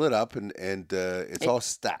all split up, and it's all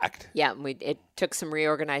stacked. Yeah, and it took some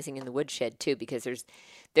reorganizing in the woodshed too, because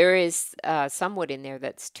there is some wood in there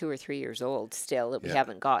that's 2 or 3 years old still that we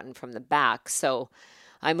haven't gotten from the back. So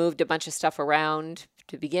I moved a bunch of stuff around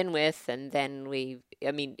to begin with, and then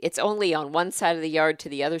it's only on one side of the yard to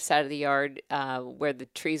the other side of the yard where the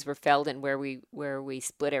trees were felled and where we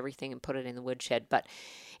split everything and put it in the woodshed. But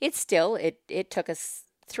it's still it took us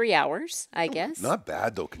 3 hours, I guess. Not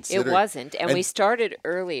bad though, considering. It wasn't, and we started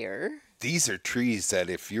earlier. These are trees that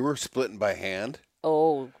if you were splitting by hand,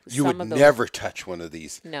 Oh, you some would of those. never touch one of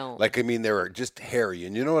these. No. Like, I mean, they were just hairy.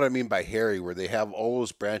 And you know what I mean by hairy, where they have all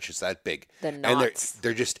those branches that big. The And knots.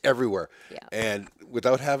 they're just everywhere. Yeah. And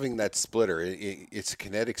without having that splitter, it's a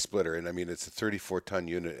kinetic splitter. And I mean, it's a 34-ton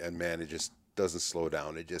unit. And man, it just doesn't slow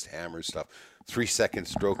down. It just hammers stuff. 3-second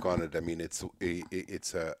stroke on it. I mean, it's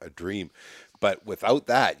a dream. But without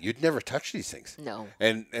that, you'd never touch these things. No.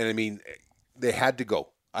 And I mean, they had to go.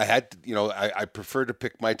 I had to, I prefer to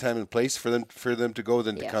pick my time and place for them to go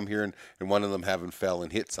than to come here and one of them having fell and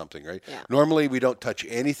hit something, right? Yeah. Normally we don't touch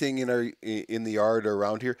anything in the yard or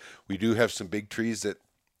around here. We do have some big trees that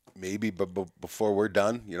maybe before we're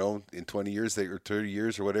done, in 20 years or 30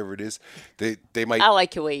 years or whatever it is, they might. I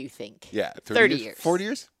like the way you think. Yeah, 30 years. 40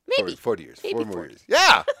 years? Maybe. 40 years. Maybe 4 more 40. years.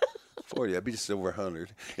 Yeah. 40. I'd be just over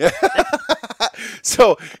 100. Yeah.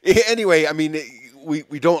 So anyway, I mean,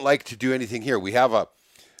 we don't like to do anything here. We have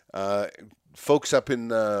folks up in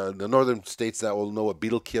the northern states that will know what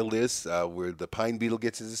beetle kill is, where the pine beetle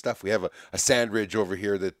gets into stuff. We have a sand ridge over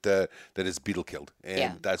here that is beetle killed,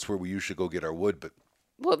 and that's where we usually go get our wood. But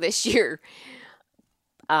Well, this year,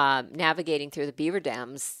 navigating through the beaver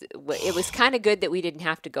dams, it was kind of good that we didn't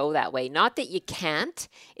have to go that way. Not that you can't;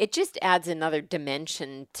 it just adds another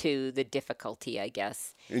dimension to the difficulty, I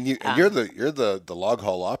guess. and you're the log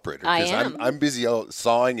haul operator, I am. I'm busy out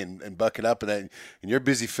sawing and bucking up, and you're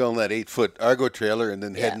busy filling that 8-foot Argo trailer and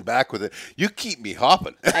then heading back with it. You keep me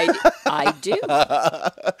hopping. I do.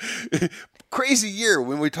 Crazy year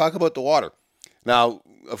when we talk about the water. Now,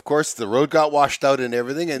 of course, the road got washed out and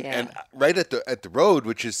everything, and right at the road,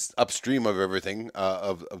 which is upstream of everything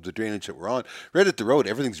of the drainage that we're on, right at the road,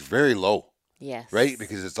 everything's very low. Yes. Right,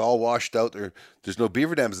 because it's all washed out. There's no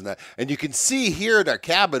beaver dams in that, and you can see here at our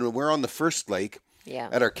cabin when we're on the first lake. Yeah.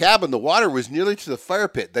 At our cabin, the water was nearly to the fire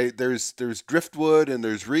pit. There's driftwood and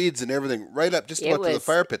there's reeds and everything right up just about to the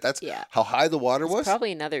fire pit. That's how high the water was.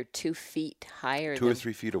 Probably another 2 feet higher. 2 or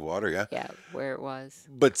 3 feet of water, yeah. Yeah, where it was.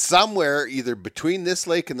 But somewhere, either between this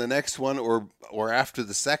lake and the next one, or after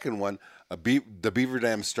the second one, the beaver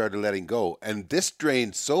dam started letting go, and this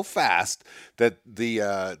drained so fast that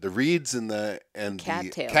the reeds and the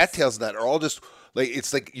cattails and that are all just like,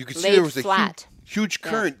 it's like you could see there was a huge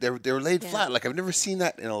current. They were laid flat. Like, I've never seen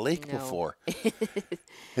that in a lake before.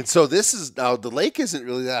 And so this is now, the lake isn't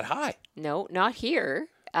really that high. No, not here.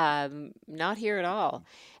 Not here at all.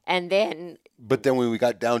 And then. But then when we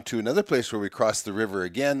got down to another place where we crossed the river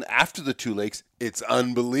again after the 2 lakes, it's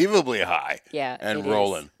unbelievably high. Yeah, and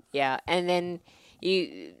rolling. Is. Yeah, and then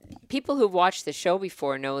people who've watched the show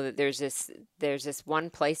before know that there's this one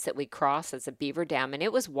place that we cross as a beaver dam, and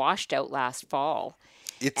it was washed out last fall.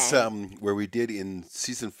 It's where we did in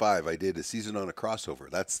season 5. I did a season on a crossover.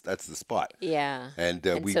 That's the spot. Yeah, and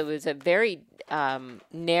so it was a very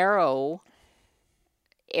narrow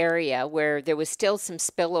area where there was still some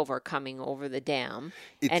spillover coming over the dam,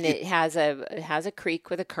 it has a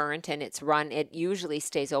creek with a current, and it usually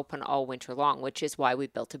stays open all winter long, which is why we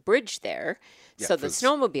built a bridge there so the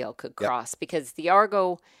snowmobile could cross, because the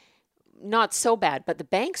Argo, not so bad, but the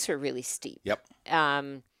banks are really steep. Yep.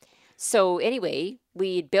 So anyway,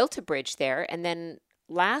 we built a bridge there, and then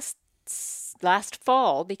last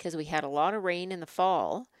fall, because we had a lot of rain in the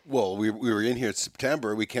fall. Well, we were in here in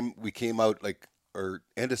September. We came out or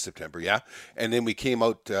end of September, yeah, and then we came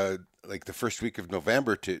out like the first week of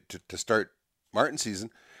November to start martin season,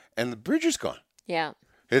 and the bridge is gone. Yeah.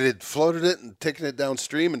 It had floated it and taken it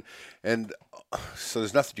downstream, and so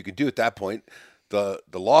there's nothing you can do at that point. The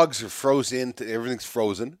logs are frozen. Everything's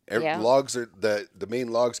frozen. Logs are the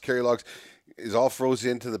main logs, carry logs, is all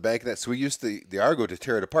frozen into the bank. So we used the Argo to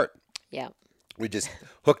tear it apart. Yeah. We just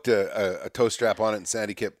hooked a tow strap on it, and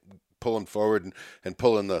Sandy kept pulling forward and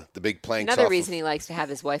pulling the big planks. Another reason he likes to have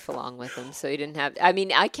his wife along with him, so he didn't have. I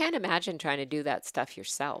mean, I can't imagine trying to do that stuff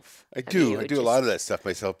yourself. I do a lot of that stuff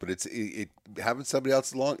myself, but it having somebody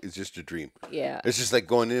else along is just a dream. Yeah, it's just like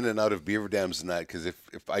going in and out of beaver dams and that. Because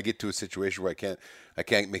if I get to a situation where I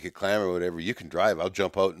can't make a climb or whatever, you can drive. I'll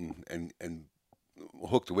jump out and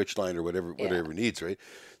hook the witch line or whatever needs, right?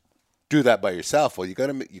 Do that by yourself. Well, you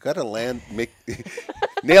gotta land,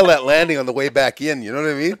 nail that landing on the way back in. You know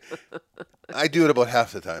what I mean? I do it about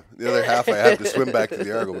half the time. The other half, I have to swim back to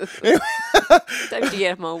the Argo. Anyway, Sometimes you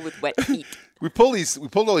get home with wet feet. we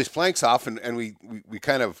pulled all these planks off, and we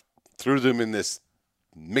kind of threw them in this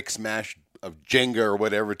mix mash of Jenga or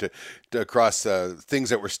whatever to across things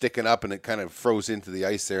that were sticking up, and it kind of froze into the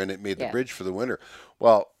ice there, and it made the bridge for the winter.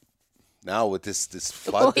 Well, now with this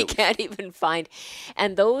flood, we can't even find,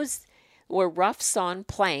 and those were rough sawn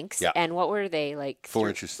planks. Yeah. And what were they like? 4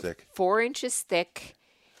 inches thick. 4 inches thick,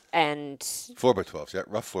 and 4x12s. Yeah,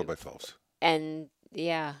 rough 4x12s. and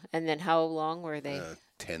then how long were they?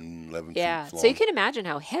 10, 11 Yeah, feet long. so you can imagine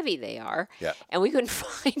how heavy they are. Yeah. And we couldn't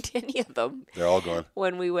find any of them. They're all gone.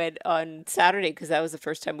 When we went on Saturday, because that was the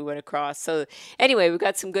first time we went across. So anyway, we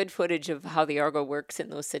got some good footage of how the Argo works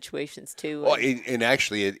in those situations too. Well, and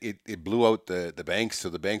actually, it blew out the banks, so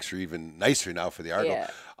the banks are even nicer now for the Argo. Yeah.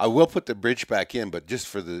 I will put the bridge back in, but just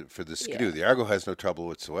for the Skidoo. Yeah. The Argo has no trouble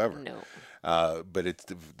whatsoever. No. But it's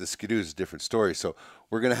the Skidoo is a different story. So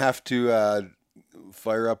we're gonna have to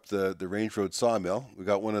fire up the Range Road sawmill. We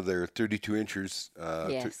got one of their 32 inchers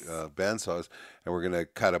Yes. bandsaws, and we're gonna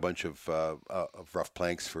cut a bunch of rough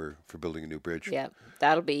planks for building a new bridge. Yeah,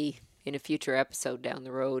 that'll be in a future episode down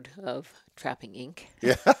the road of Trapping Inc.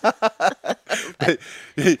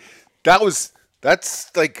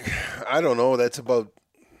 That's like, I don't know, that's about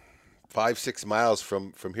 5-6 miles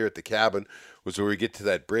from here at the cabin was where we get to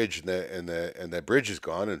that bridge, and that bridge is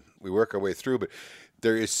gone, and we work our way through. But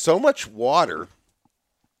there is so much water.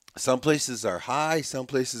 Some places are high, some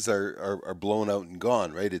places are blown out and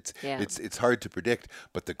gone. Right? It's hard to predict.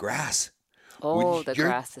 But the grass. Oh, the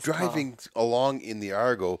grass is driving along in the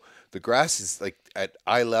Argo. The grass is like at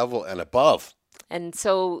eye level and above. And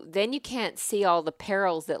so then you can't see all the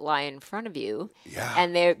perils that lie in front of you. Yeah.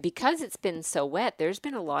 And because it's been so wet, there's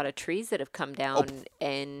been a lot of trees that have come down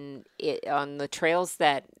and on the trails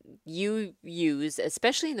that you use,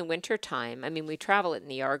 especially in the winter time. I mean, we travel it in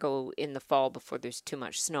the Argo in the fall before there's too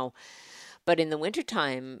much snow. But in the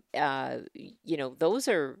wintertime, those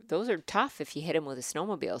are tough if you hit them with a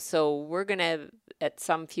snowmobile. So we're going to, at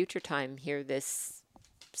some future time here this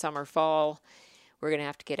summer, fall, we're going to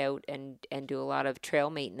have to get out and do a lot of trail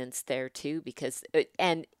maintenance there too, because,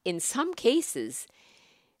 and in some cases,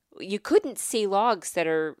 you couldn't see logs that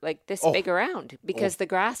are like this big around because the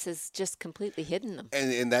grass has just completely hidden them.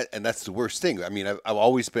 And that's the worst thing. I mean, I've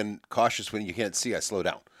always been cautious when you can't see. I slow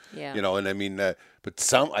down. Yeah. And I mean,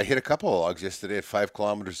 but I hit a couple of logs yesterday at 5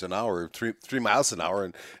 kilometers an hour, 3 miles an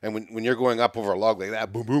hour, and when you're going up over a log like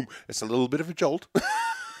that, boom, boom, it's a little bit of a jolt.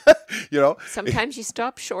 Sometimes you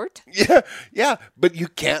stop short. Yeah, but you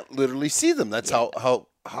can't literally see them. That's how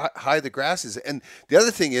high the grass is. And the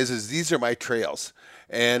other thing is these are my trails.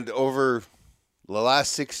 And over the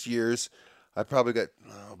last 6 years, I probably got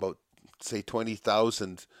about, say,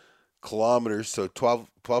 20,000 kilometers, so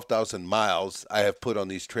 12,000 miles I have put on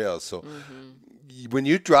these trails. So when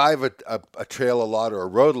you drive a trail a lot or a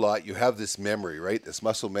road a lot, you have this memory, right? This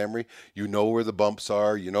muscle memory. You know where the bumps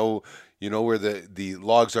are. You know where the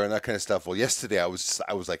logs are and that kind of stuff. Well, yesterday I was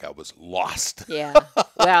like I was lost. Yeah.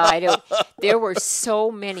 Well, there were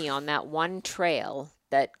so many on that one trail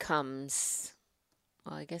that comes,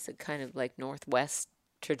 well, I guess it kind of like northwest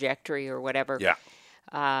trajectory or whatever. Yeah.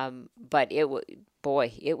 But it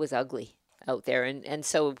was ugly out there. And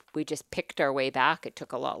so we just picked our way back. It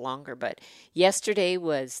took a lot longer. But yesterday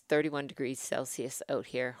was 31 degrees Celsius out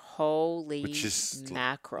here. Holy Which is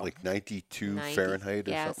mackerel. like 92 Fahrenheit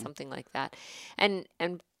or something. Something like that. And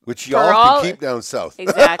which y'all can keep down south.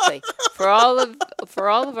 Exactly. For all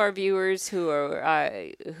of our viewers who are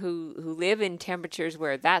who live in temperatures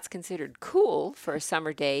where that's considered cool for a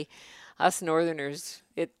summer day, us northerners,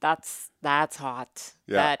 that's hot.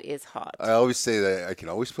 Yeah. That is hot. I always say that I can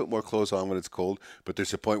always put more clothes on when it's cold, but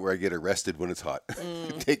there's a point where I get arrested when it's hot,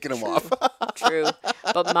 taking them off. True.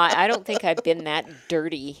 But I don't think I've been that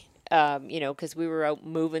dirty. Because we were out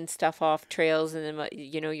moving stuff off trails, and then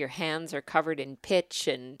your hands are covered in pitch,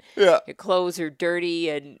 and your clothes are dirty.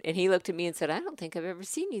 And he looked at me and said, "I don't think I've ever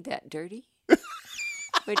seen you that dirty."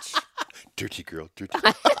 Which dirty girl.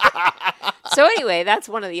 So anyway, that's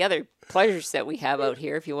one of the other pleasures that we have out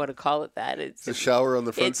here, if you want to call it that. It's the shower on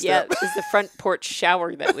the front step. Yeah, it's the front porch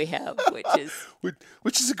shower that we have,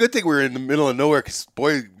 which is a good thing. We're in the middle of nowhere because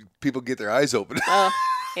boy, people get their eyes open. Oh,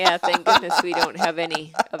 yeah, thank goodness we don't have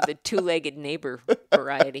any of the two-legged neighbor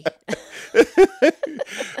variety.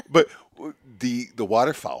 But the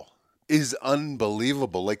waterfowl is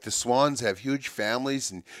unbelievable. Like the swans have huge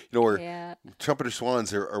families, and where trumpeter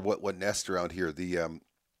swans are what nest around here.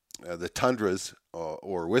 the tundras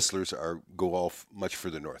or whistlers go much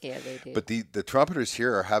further north. Yeah, they do. But the trumpeters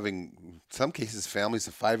here are having, in some cases, families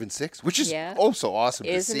of 5 and 6, which is Yeah. also awesome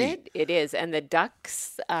to Isn't see. it? It is. And the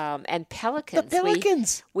ducks and pelicans. The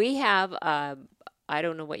pelicans. We have, I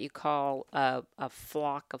don't know what you call a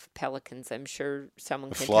flock of pelicans. I'm sure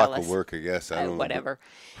someone A can flock tell us. will work, I guess. I don't know. Whatever.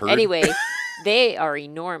 Herd? Anyway, they are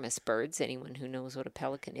enormous birds. Anyone who knows what a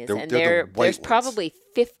pelican is. They're the white there's ones. probably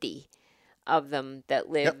 50 of them that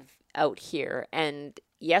live out here. And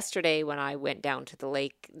yesterday when I went down to the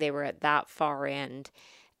lake, they were at that far end.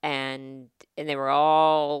 And they were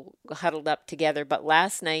all huddled up together. But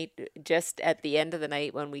last night, just at the end of the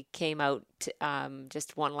night when we came out,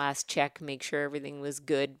 just one last check, make sure everything was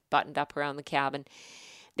good, buttoned up around the cabin,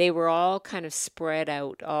 they were all kind of spread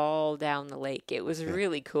out all down the lake. It was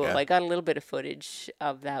really cool. Yeah. I got a little bit of footage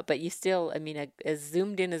of that, but you still, I mean, as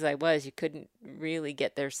zoomed in as I was, you couldn't really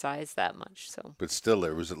get their size that much. So But still,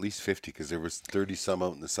 there was at least 50 because there was 30 some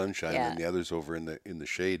out in the sunshine Yeah. and the others over in the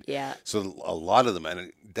shade. yeah, So a lot of them,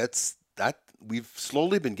 and we've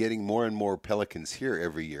slowly been getting more and more pelicans here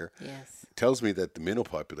every year. yes, Tells me that the minnow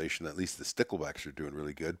population, at least the sticklebacks, are doing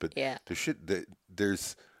really good. But Yeah.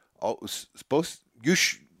 there's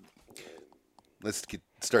let's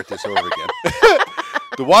start this over again.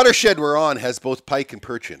 The watershed we're on has both pike and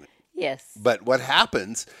perch in it. yes, But what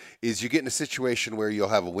happens is you get in a situation where you'll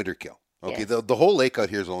have a winter kill. Okay, Yes. the whole lake out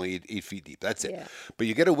here is only 8 feet deep. That's it. Yeah. But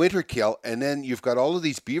you get a winter kill, and then you've got all of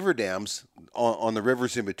these beaver dams on the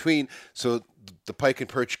rivers in between, so the pike and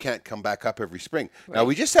perch can't come back up every spring. Now,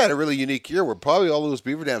 we just had a really unique year where probably all those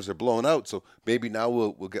beaver dams are blown out, so maybe now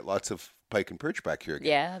we'll get lots of pike and perch back here again.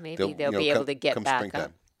 yeah. Maybe they'll be able to get back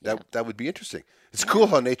up. That would be interesting. It's cool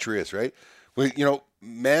how nature is, right?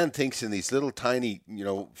 Man thinks in these little tiny,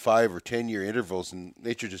 5 or 10 year intervals, and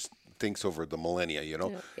nature just thinks over the millennia, Yeah.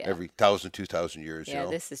 every 1,000, 2,000 years, Yeah, you know.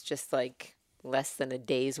 this is just like less than a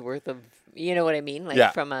day's worth of, you know what I mean? Like Yeah.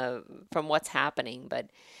 from what's happening, but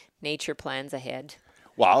nature plans ahead.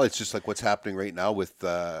 Well, it's just like what's happening right now with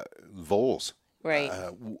voles. Right.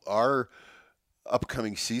 Our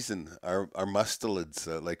upcoming season, our mustelids,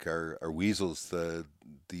 like our weasels, the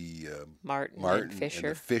Martin, martin and Fisher.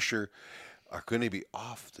 the fisher, are going to be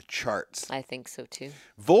off the charts. I think so too.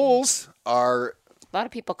 Voles are, A lot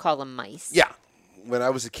of people call them mice. yeah. When I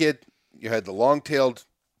was a kid, you had the long-tailed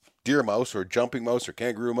deer mouse or jumping mouse or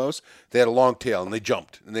kangaroo mouse. They had a long tail and they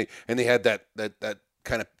jumped, and they had that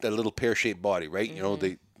kind of that little pear-shaped body, right?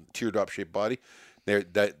 The teardrop-shaped body.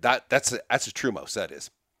 That's a true mouse. That is,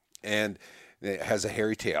 and it has a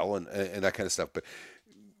hairy tail and that kind of stuff. But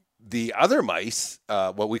the other mice,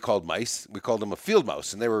 what we called mice, we called them a field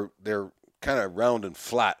mouse, and they're kind of round and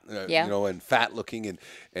flat, Yeah. and fat looking,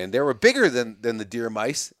 and they were bigger than the deer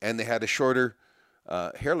mice, and they had a shorter,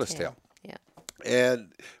 hairless tail. Yeah.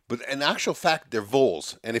 But in actual fact, they're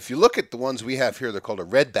voles. And if you look at the ones we have here, they're called a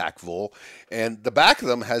redback vole. And the back of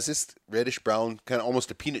them has this reddish brown, kind of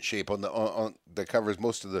almost a peanut shape on that covers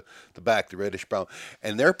most of the back, the reddish brown.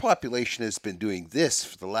 And their population has been doing this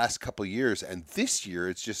for the last couple of years. And this year,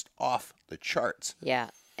 it's just off the charts. Yeah.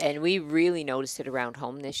 And we really noticed it around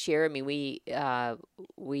home this year. I mean, we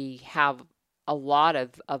have a lot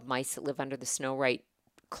of mice that live under the snow right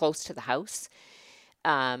close to the house.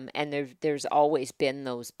 And there's always been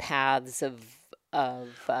those paths of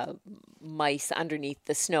mice underneath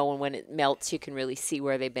the snow, and when it melts, you can really see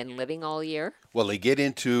where they've been living all year. Well, they get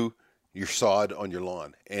into your sod on your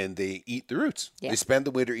lawn, and they eat the roots. Yeah. They spend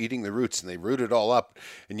the winter eating the roots, and they root it all up.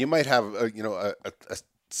 And you might have a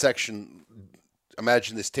section.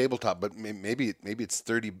 Imagine this tabletop, but maybe it's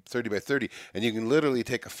 30 by 30, and you can literally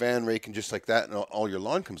take a fan rake and just like that, and all your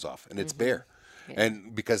lawn comes off, and it's bare. Yeah.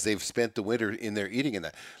 And because they've spent the winter in there eating in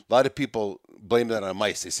that. A lot of people blame that on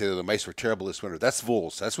mice. They say the mice were terrible this winter. That's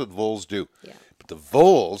voles. That's what voles do. Yeah. But the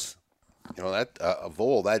voles, that a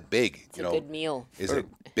vole that big, It's a good meal. is a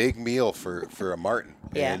big meal for a martin.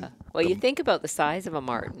 Yeah. And Well, you think about the size of a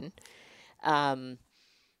martin.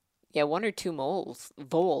 Yeah, one or two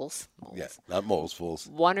voles. yeah, not moles, voles.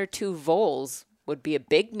 One or two voles would be a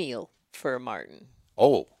big meal for a martin.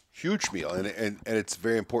 Oh, huge meal, and it's a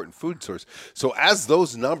very important food source. So as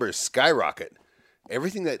those numbers skyrocket,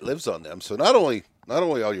 everything that lives on them. So not only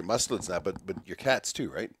all your mustelids now, but your cats too,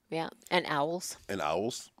 right? Yeah, and owls. And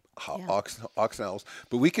owls, Yeah. ox and owls.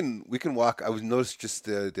 But we can walk. I was noticed just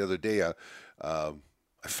the other day.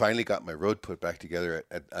 I finally got my road put back together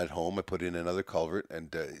at home. I put in another culvert,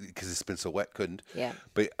 and because it's been so wet, couldn't. Yeah.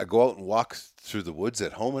 But I go out and walk through the woods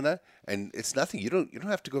at home, and it's nothing. You don't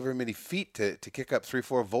have to go very many feet to kick up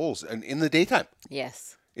 3-4 voles, and in the daytime.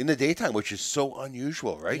 Yes. In the daytime, which is so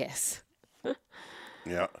unusual, right? Yes.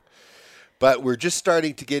 Yeah. But we're just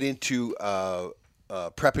starting to get into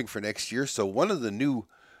prepping for next year. So one of the new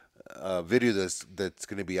video that's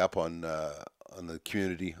going to be up on the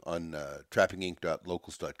community on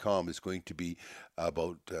trappinginc.locals.com is going to be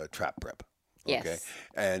about trap prep. Yes. Okay,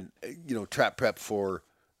 and trap prep for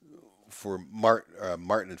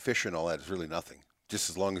martin and fish and all that is really nothing. Just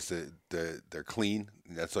as long as they're clean,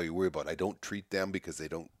 that's all you worry about. I don't treat them because they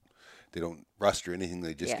don't rust or anything.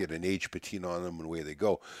 They just get an age patina on them and away they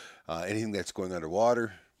go. Anything that's going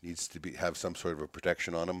underwater needs to have some sort of a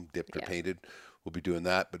protection on them, dipped or painted. We'll be doing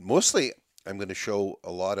that, but mostly I'm going to show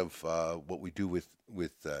a lot of what we do with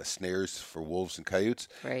snares for wolves and coyotes,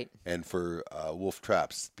 right, and for wolf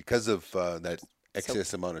traps because of that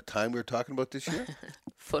excess amount of time we were talking about this year.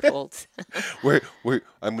 Footholds.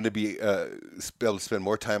 I'm going to be able to spend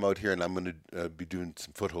more time out here, and I'm going to be doing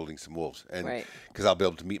some footholding some wolves, and because I'll be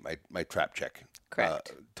able to meet my trap check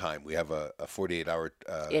time. We have a 48-hour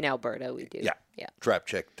in Alberta. We do. Yeah. Trap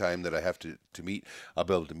check time that I have to meet. I'll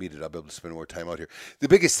be able to meet it. I'll be able to spend more time out here. The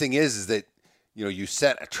biggest thing is that you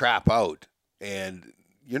set a trap out and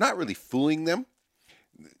you're not really fooling them.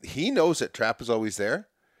 He knows that trap is always there,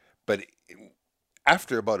 but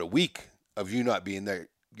after about a week of you not being there,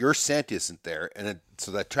 your scent isn't there, and so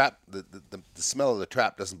that trap, the smell of the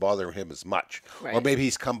trap doesn't bother him as much. Right. Or maybe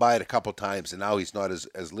he's come by it a couple times and now he's not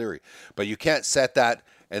as leery. But you can't set that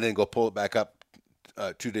and then go pull it back up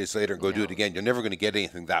 2 days later and go do it again. You're never going to get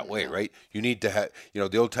anything that way, right? You need to have,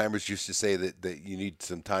 the old timers used to say that you need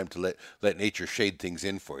some time to let nature shade things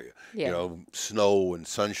in for you. Yeah. Snow and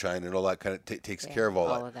sunshine and all that kind of takes care of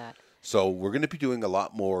all that. So we're going to be doing a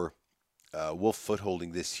lot more wolf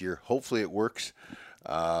footholding this year. Hopefully it works.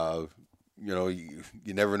 You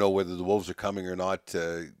never know whether the wolves are coming or not,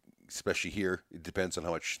 especially here. It depends on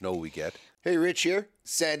how much snow we get. Hey, Rich here.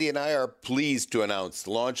 Sandy and I are pleased to announce the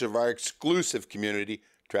launch of our exclusive community,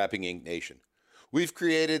 Trapping Inc. Nation. We've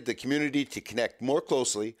created the community to connect more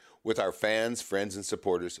closely with our fans, friends, and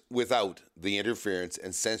supporters without the interference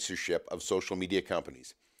and censorship of social media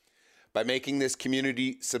companies. By making this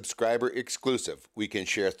community subscriber exclusive, we can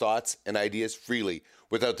share thoughts and ideas freely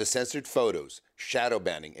without the censored photos, shadow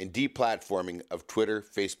banning, and deplatforming of Twitter,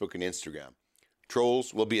 Facebook, and Instagram.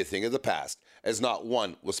 Trolls will be a thing of the past, as not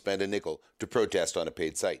one will spend a nickel to protest on a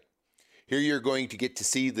paid site. Here you're going to get to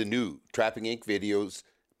see the new Trapping Inc. videos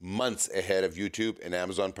months ahead of YouTube and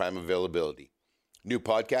Amazon Prime availability. New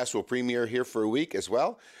podcasts will premiere here for a week as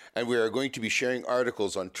well, and we are going to be sharing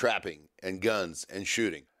articles on trapping and guns and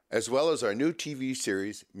shooting, as well as our new TV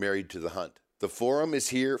series, Married to the Hunt. The forum is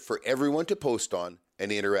here for everyone to post on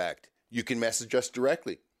and interact. You can message us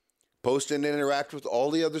directly. Post and interact with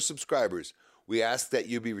all the other subscribers. We ask that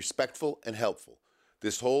you be respectful and helpful.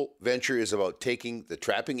 This whole venture is about taking the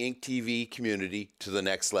Trapping Inc. TV community to the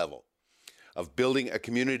next level, of building a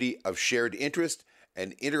community of shared interest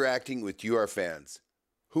and interacting with you, our fans.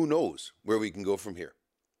 Who knows where we can go from here?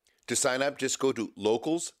 To sign up, just go to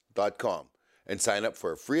locals.com and sign up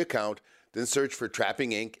for a free account, then search for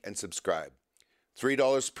Trapping Inc. and subscribe.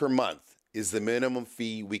 $3 per month is the minimum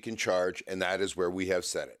fee we can charge, and that is where we have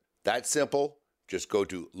set it. That's simple. Just go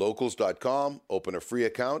to locals.com, open a free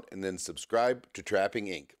account, and then subscribe to Trapping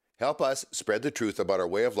Inc. Help us spread the truth about our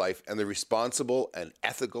way of life and the responsible and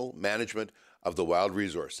ethical management of the wild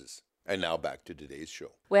resources. And now back to today's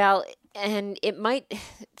show. Well, and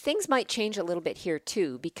things might change a little bit here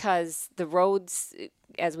too, because the roads,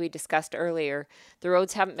 as we discussed earlier, the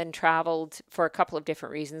roads haven't been traveled for a couple of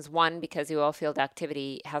different reasons. One, because the oil field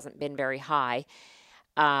activity hasn't been very high.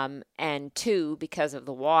 And two, because of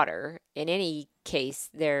the water. In any case,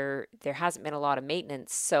 there hasn't been a lot of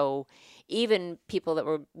maintenance. So even people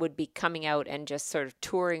that would be coming out and just sort of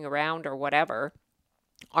touring around or whatever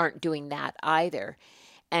aren't doing that either.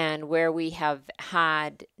 And where we have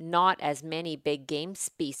had not as many big game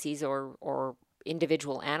species or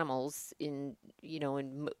individual animals in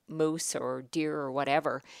moose or deer or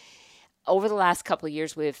whatever, over the last couple of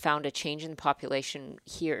years, we have found a change in the population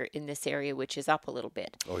here in this area, which is up a little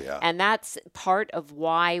bit. Oh, yeah. And that's part of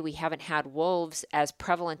why we haven't had wolves as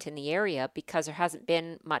prevalent in the area, because there hasn't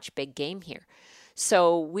been much big game here.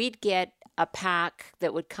 So we'd get a pack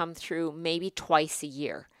that would come through maybe twice a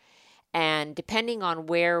year. And depending on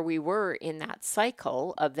where we were in that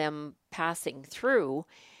cycle of them passing through,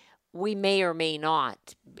 we may or may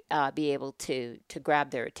not be able to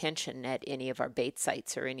grab their attention at any of our bait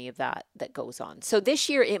sites or any of that goes on. So this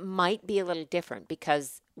year it might be a little different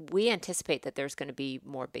because we anticipate that there's going to be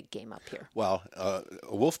more big game up here. Well, a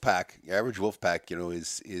wolf pack, average wolf pack,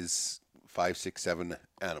 is 5, 6, 7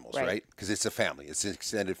 animals, right? Because it's a family. It's an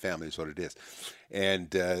extended family is what it is. And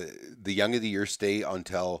the young of the year stay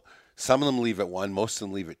until some of them leave at 1, most of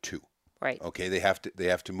them leave at 2. Right. Okay, they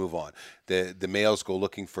have to move on. The males go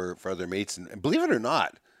looking for other mates, and believe it or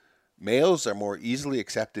not, males are more easily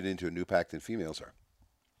accepted into a new pack than females are.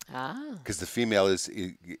 Ah. Because the female is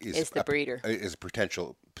The breeder. is a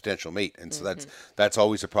potential mate, and so that's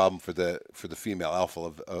always a problem for the female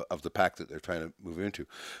alpha of the pack that they're trying to move into.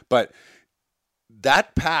 But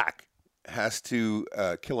that pack has to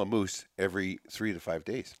kill a moose every 3 to 5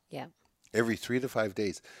 days. Yeah. Every 3 to 5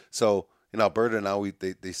 days. So in Alberta now,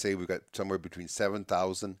 they say we've got somewhere between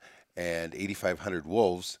 7,000 and 8,500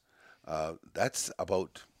 wolves. That's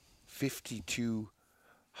about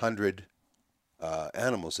 5,200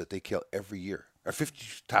 animals that they kill every year, or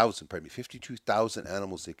 52,000, pardon me, 52,000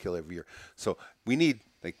 animals they kill every year. So we need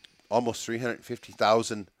like almost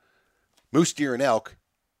 350,000 moose, deer, and elk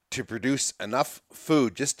to produce enough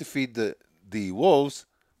food just to feed the wolves,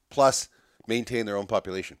 plus maintain their own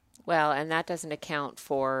population. Well, and that doesn't account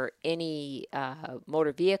for any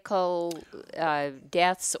motor vehicle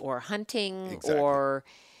deaths or hunting or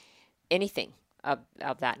anything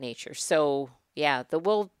of that nature. So, yeah, the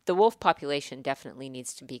wolf population definitely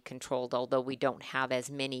needs to be controlled. Although we don't have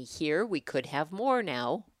as many here, we could have more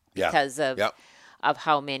now because of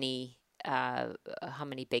how many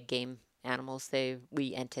big game animals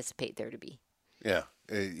we anticipate there to be. Yeah,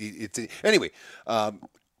 anyway.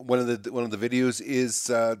 One of the videos is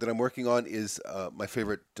that I'm working on is my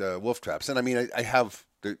favorite wolf traps, and I mean I have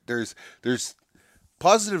there's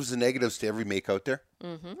positives and negatives to every make out there.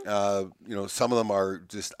 Mm-hmm. Some of them are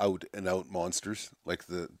just out and out monsters, like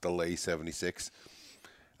the Lay 76.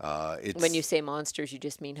 When you say monsters, you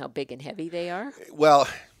just mean how big and heavy they are? Well,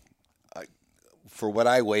 for what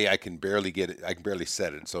I weigh, I can barely get it. I can barely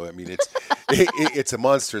set it. So I mean, it's it's a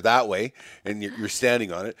monster that way, and you're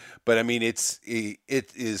standing on it. But I mean, it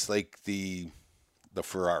is like the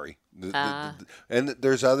Ferrari. And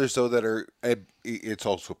there's others though that are. It's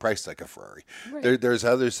also priced like a Ferrari. Right. There's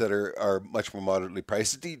others that are much more moderately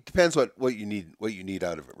priced. It depends what you need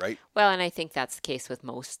out of it, right? Well, and I think that's the case with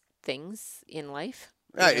most things in life.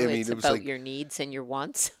 It's about like your needs and your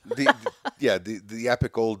wants. the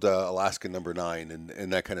epic old Alaska number 9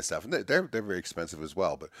 and that kind of stuff. And they're very expensive as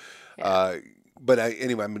well. But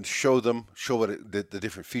anyway, I'm going to show what the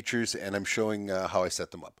different features, and I'm showing how I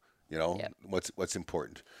set them up. What's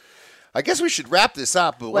important. I guess we should wrap this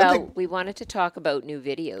up. But we wanted to talk about new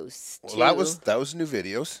videos too. Well, that was new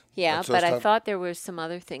videos. Yeah, but I thought there were some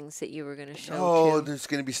other things that you were going to show. Oh, too. There's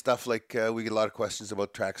going to be stuff like we get a lot of questions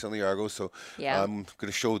about tracks on the Argo, so I'm going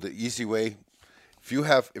to show the easy way. If you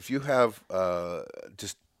have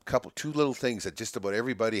just two little things that just about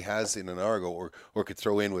everybody has in an Argo or could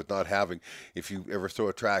throw in with not having. If you ever throw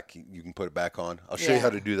a track, you can put it back on. I'll show you how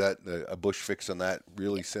to do that. A bush fix on that,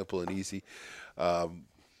 really simple and easy.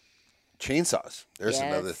 Chainsaws. There's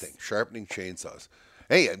another thing. Sharpening chainsaws.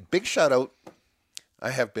 Hey, a big shout out.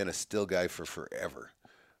 I have been a still guy for forever,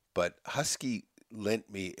 but Husky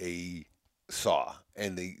lent me a saw,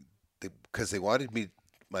 and because they wanted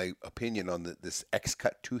my opinion on this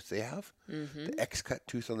X-cut tooth they have, the X-cut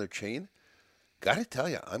tooth on their chain. Got to tell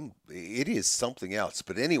you, it is something else.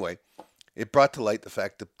 But anyway, it brought to light the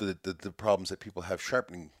fact that the problems that people have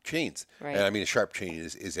sharpening chains. Right. And I mean, a sharp chain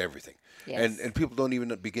is everything. Yes. And people don't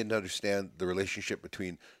even begin to understand the relationship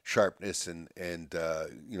between sharpness and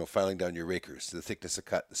filing down your rakers, the thickness of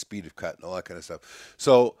cut, the speed of cut, and all that kind of stuff.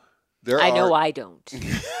 So I know I don't.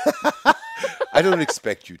 I don't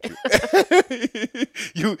expect you to.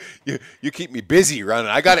 You keep me busy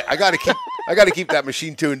running. I got to keep that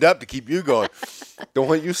machine tuned up to keep you going. Don't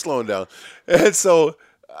want you slowing down. And so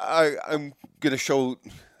I'm going to show.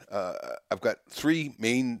 I've got 3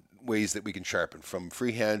 main ways that we can sharpen, from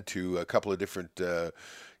freehand to a couple of different, that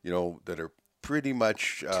are pretty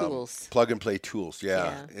much tools, plug and play tools.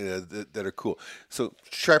 That are cool. So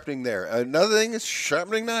sharpening there. Another thing is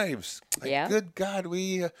sharpening knives. Good God,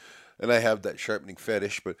 and I have that sharpening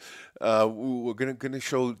fetish, but we're gonna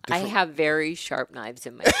show. I have very sharp knives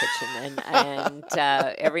in my kitchen, and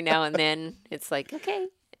every now and then it's like, okay.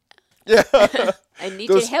 Yeah, I need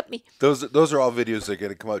you to help me. Those are all videos that are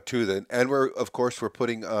going to come out too. Then, and we're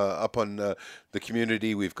putting up on the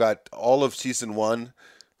community. We've got all of season 1,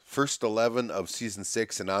 first 11 of season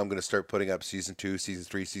 6, and now I'm going to start putting up season 2, season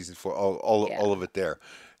 3, season 4, all of it there,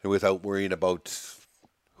 and without worrying about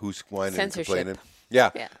who's whining and complaining. Yeah,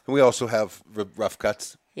 and we also have rough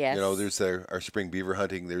cuts. Yes. There's our spring beaver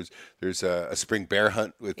hunting. There's a spring bear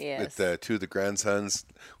hunt with 2 of the grandsons,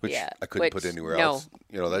 which I couldn't put anywhere else.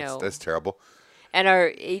 That's terrible. And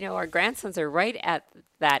our grandsons are right at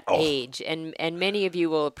that age, and many of you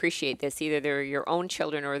will appreciate this. Either they're your own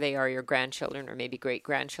children, or they are your grandchildren, or maybe great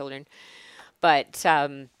grandchildren. But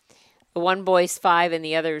the one boy's 5 and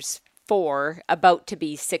the other's 4, about to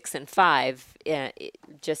be 6 and 5,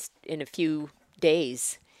 just in a few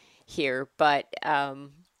days here. But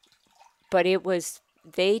it was,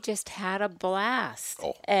 they just had a blast.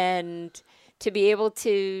 Oh. And to be able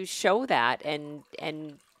to show that, and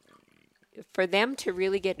for them to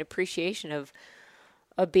really get an appreciation of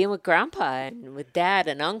being with grandpa and with dad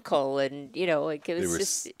and uncle, and like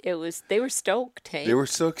they were stoked. Hey? They were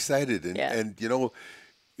so excited, and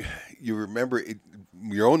you remember it,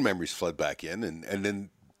 your own memories flood back in, and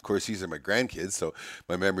then of course these are my grandkids, so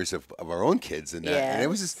my memories of our own kids, and and it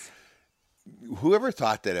was just, whoever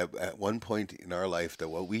thought that at one point in our life that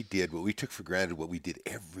what we took for granted, what we did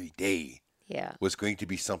every day, was going to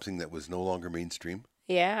be something that was no longer mainstream.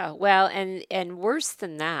 Yeah, well, and worse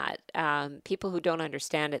than that, people who don't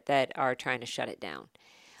understand it, that are trying to shut it down,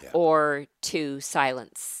 or to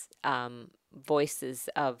silence voices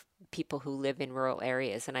of people who live in rural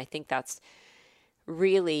areas. And I think that's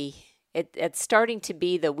really, it's starting to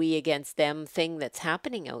be the we against them thing that's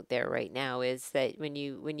happening out there right now, is that when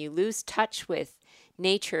you lose touch with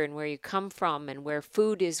nature and where you come from and where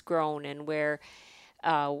food is grown and where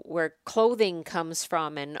clothing comes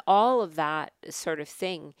from and all of that sort of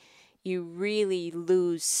thing, you really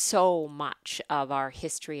lose so much of our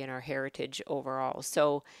history and our heritage overall.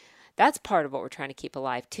 So that's part of what we're trying to keep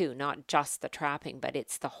alive too, not just the trapping, but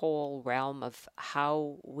it's the whole realm of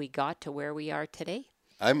how we got to where we are today.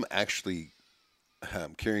 I'm actually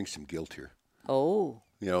carrying some guilt here. Oh.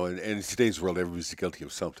 And in today's world, everybody's guilty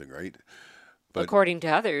of something, right? But according to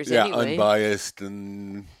others, anyway. Unbiased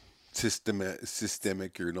and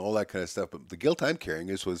systemic and all that kind of stuff. But the guilt I'm carrying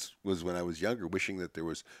was when I was younger, wishing that there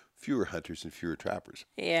was fewer hunters and fewer trappers.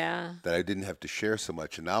 Yeah. That I didn't have to share so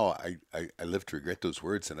much. And now I live to regret those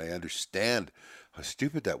words, and I understand how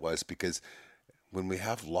stupid that was, because when we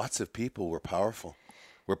have lots of people, we're powerful.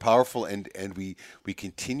 We're powerful, and we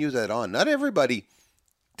continue that on. Not everybody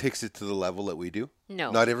takes it to the level that we do.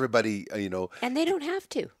 No. Not everybody, And they don't have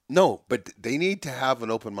to. No, but they need to have an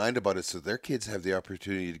open mind about it so their kids have the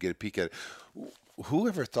opportunity to get a peek at it.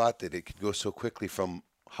 Whoever thought that it could go so quickly from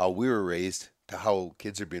how we were raised to how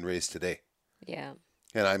kids are being raised today? Yeah.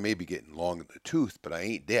 And I may be getting long in the tooth, but I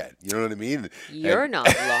ain't dead. You know what I mean? You're not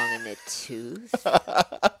long in the tooth.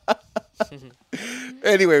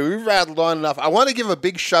 Anyway, we've rattled on enough. I want to give a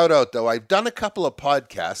big shout out, though. I've done a couple of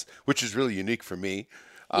podcasts, which is really unique for me.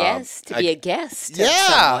 Yes, to be a guest. Yeah.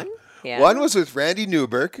 Of someone. Yeah. One was with Randy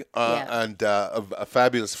Newberg, and a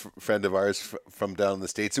fabulous friend of ours from down in the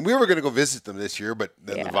States. And we were going to go visit them this year, but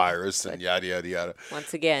then the virus and yada, yada, yada.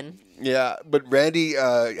 Once again. Yeah, but Randy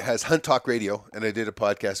has Hunt Talk Radio, and I did a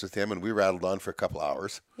podcast with him, and we rattled on for a couple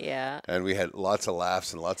hours. Yeah. And we had lots of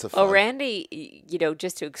laughs and lots of fun. Oh, Randy,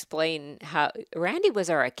 just to explain how, Randy was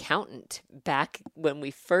our accountant back when we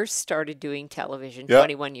first started doing television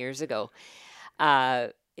 21 years ago.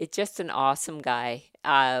 It's just an awesome guy.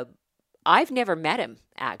 I've never met him,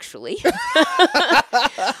 actually.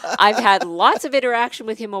 I've had lots of interaction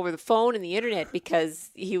with him over the phone and the internet because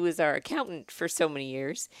he was our accountant for so many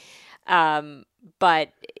years.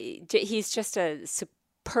 But he's just a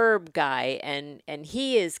superb guy, and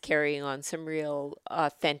he is carrying on some real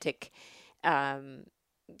authentic,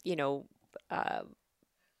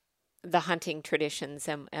 the hunting traditions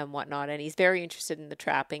and whatnot, and he's very interested in the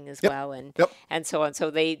trapping as well, and so on.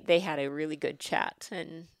 So they had a really good chat,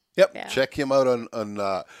 and check him out on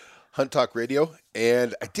Hunt Talk Radio.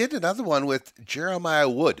 And I did another one with Jeremiah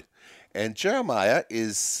Wood, and Jeremiah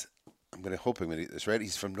is, I'm going to get this right,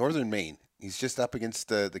 he's from northern Maine. He's just up against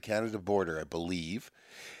the Canada border, I believe,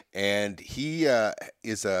 and he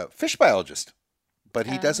is a fish biologist, but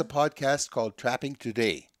he does a podcast called Trapping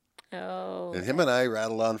Today. Oh. And him and I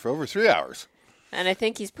rattled on for over 3 hours. And I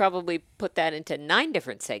think he's probably put that into 9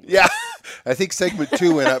 different segments. Yeah, I think segment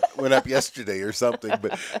 2 went up yesterday or something.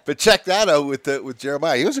 But check that out with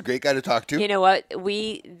Jeremiah. He was a great guy to talk to. You know what?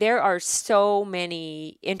 There are so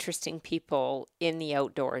many interesting people in the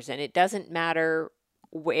outdoors, and it doesn't matter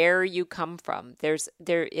where you come from.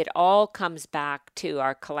 It all comes back to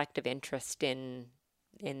our collective interest in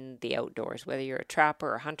the outdoors, whether you're a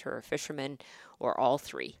trapper, a hunter, or a fisherman, or all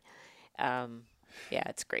three.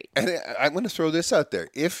 It's great. And I'm going to throw this out there.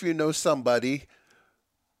 If you know somebody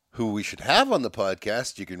who we should have on the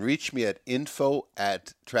podcast, you can reach me at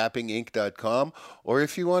info@trappinginc.com. Or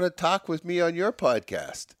if you want to talk with me on your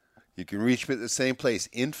podcast, you can reach me at the same place,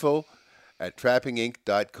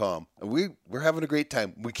 info@trappinginc.com. And we're having a great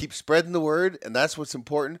time. We keep spreading the word, and that's what's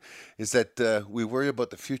important, is that we worry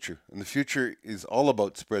about the future. And the future is all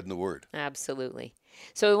about spreading the word. Absolutely.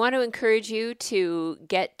 So we want to encourage you to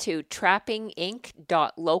get to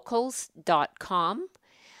trappinginc.locals.com.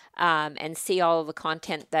 and see all of the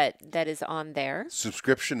content that is on there.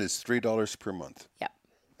 Subscription is $3 per month. Yep.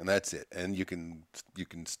 And that's it. And you can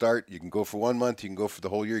start. You can go for 1 month. You can go for the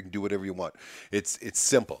whole year. You can do whatever you want. It's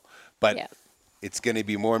simple, but Yeah. it's going to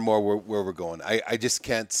be more and more where we're going. I just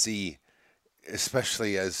can't see,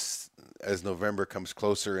 especially as November comes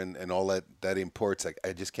closer and all that imports.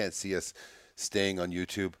 I just can't see us staying on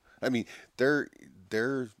YouTube. I mean,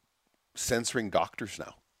 they're censoring doctors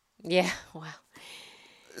now. Yeah. Wow.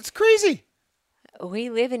 It's crazy.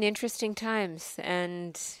 We live in interesting times,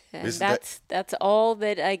 and Isn't that's all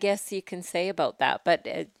that I guess you can say about that. But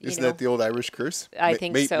Isn't that the old Irish curse? I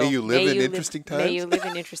think so. May you live in interesting times. May you live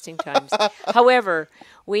in interesting times. However,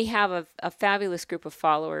 we have a fabulous group of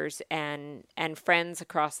followers and friends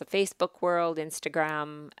across the Facebook world,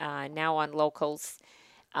 Instagram, now on Locals,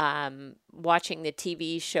 watching the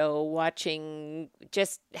TV show,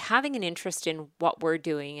 just having an interest in what we're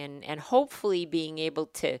doing, and hopefully being able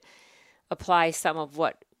to apply some of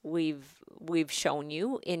what we've shown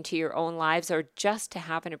you into your own lives, or just to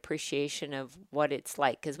have an appreciation of what it's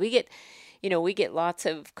like. Because we get lots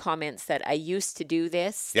of comments that I used to do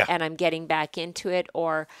this and I'm getting back into it,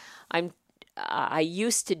 or I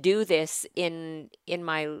used to do this in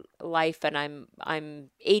my life and I'm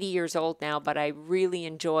 80 years old now, but I really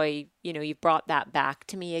enjoy, you brought that back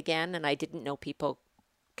to me again, and I didn't know people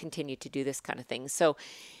continue to do this kind of thing. So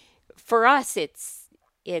for us,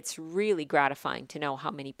 it's really gratifying to know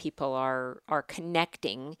how many people are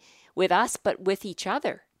connecting with us, but with each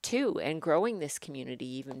other too, and growing this community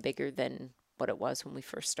even bigger than what it was when we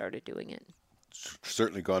first started doing it.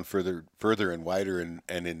 Certainly gone further and wider and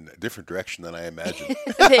in a different direction than I imagined.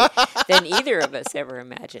 than either of us ever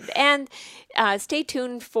imagined. And stay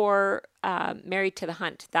tuned for Married to the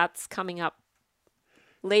Hunt. That's coming up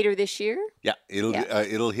later this year. Yeah,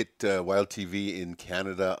 it'll hit Wild TV in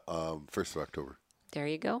Canada 1st of October. There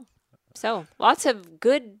you go. So lots of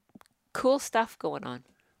good, cool stuff going on.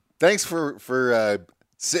 Thanks for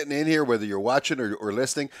sitting in here, whether you're watching or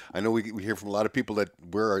listening. I know we hear from a lot of people that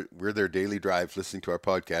we're their daily drive listening to our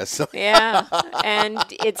podcast. So. Yeah, and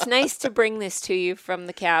it's nice to bring this to you from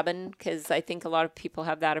the cabin, because I think a lot of people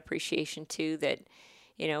have that appreciation too, that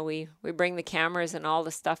we bring the cameras and all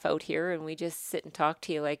the stuff out here, and we just sit and talk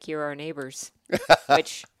to you like you're our neighbors,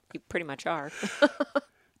 which you pretty much are.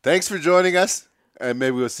 Thanks for joining us, and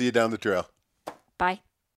maybe we'll see you down the trail. Bye.